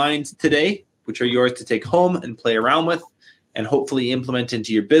outlined today, which are yours to take home and play around with and hopefully implement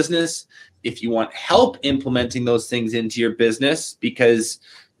into your business. If you want help implementing those things into your business because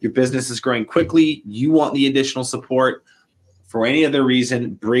your business is growing quickly, you want the additional support for any other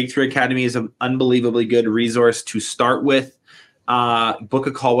reason, Breakthrough Academy is an unbelievably good resource to start with. Book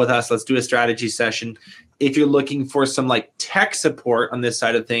a call with us. Let's do a strategy session. If you're looking for some like tech support on this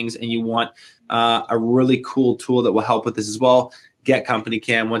side of things and you want a really cool tool that will help with this as well, get Company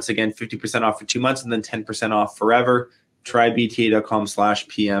Cam. Once again, 50% off for 2 months and then 10% off forever.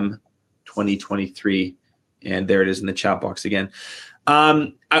 trybta.com/PM 2023. And there it is in the chat box again.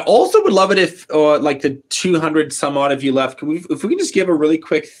 I also would love it if like the 200 some odd of you left, if we can just give a really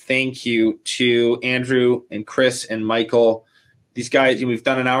quick thank you to Andrew and Chris and Michael. These guys, we've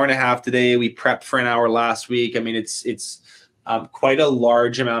done an hour and a half today. We prepped for an hour last week. I mean, it's quite a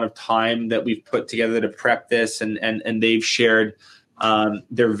large amount of time that we've put together to prep this, and they've shared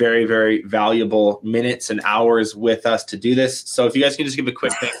their very, very valuable minutes and hours with us to do this. So if you guys can just give a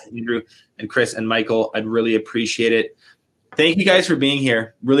quick thank you, Andrew and Chris and Michael, I'd really appreciate it. Thank you guys for being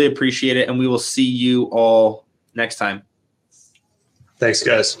here. Really appreciate it. And we will see you all next time. Thanks,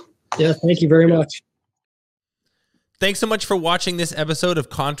 guys. Yeah, thank you very much. Thanks so much for watching this episode of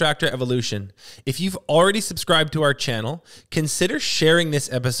Contractor Evolution. If you've already subscribed to our channel, consider sharing this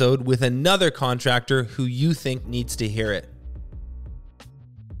episode with another contractor who you think needs to hear it.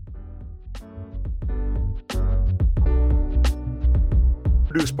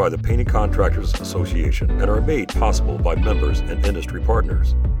 Produced by the Painting Contractors Association and are made possible by members and industry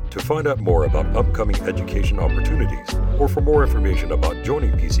partners. To find out more about upcoming education opportunities or for more information about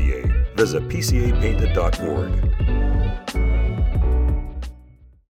joining PCA, visit pcapainted.org.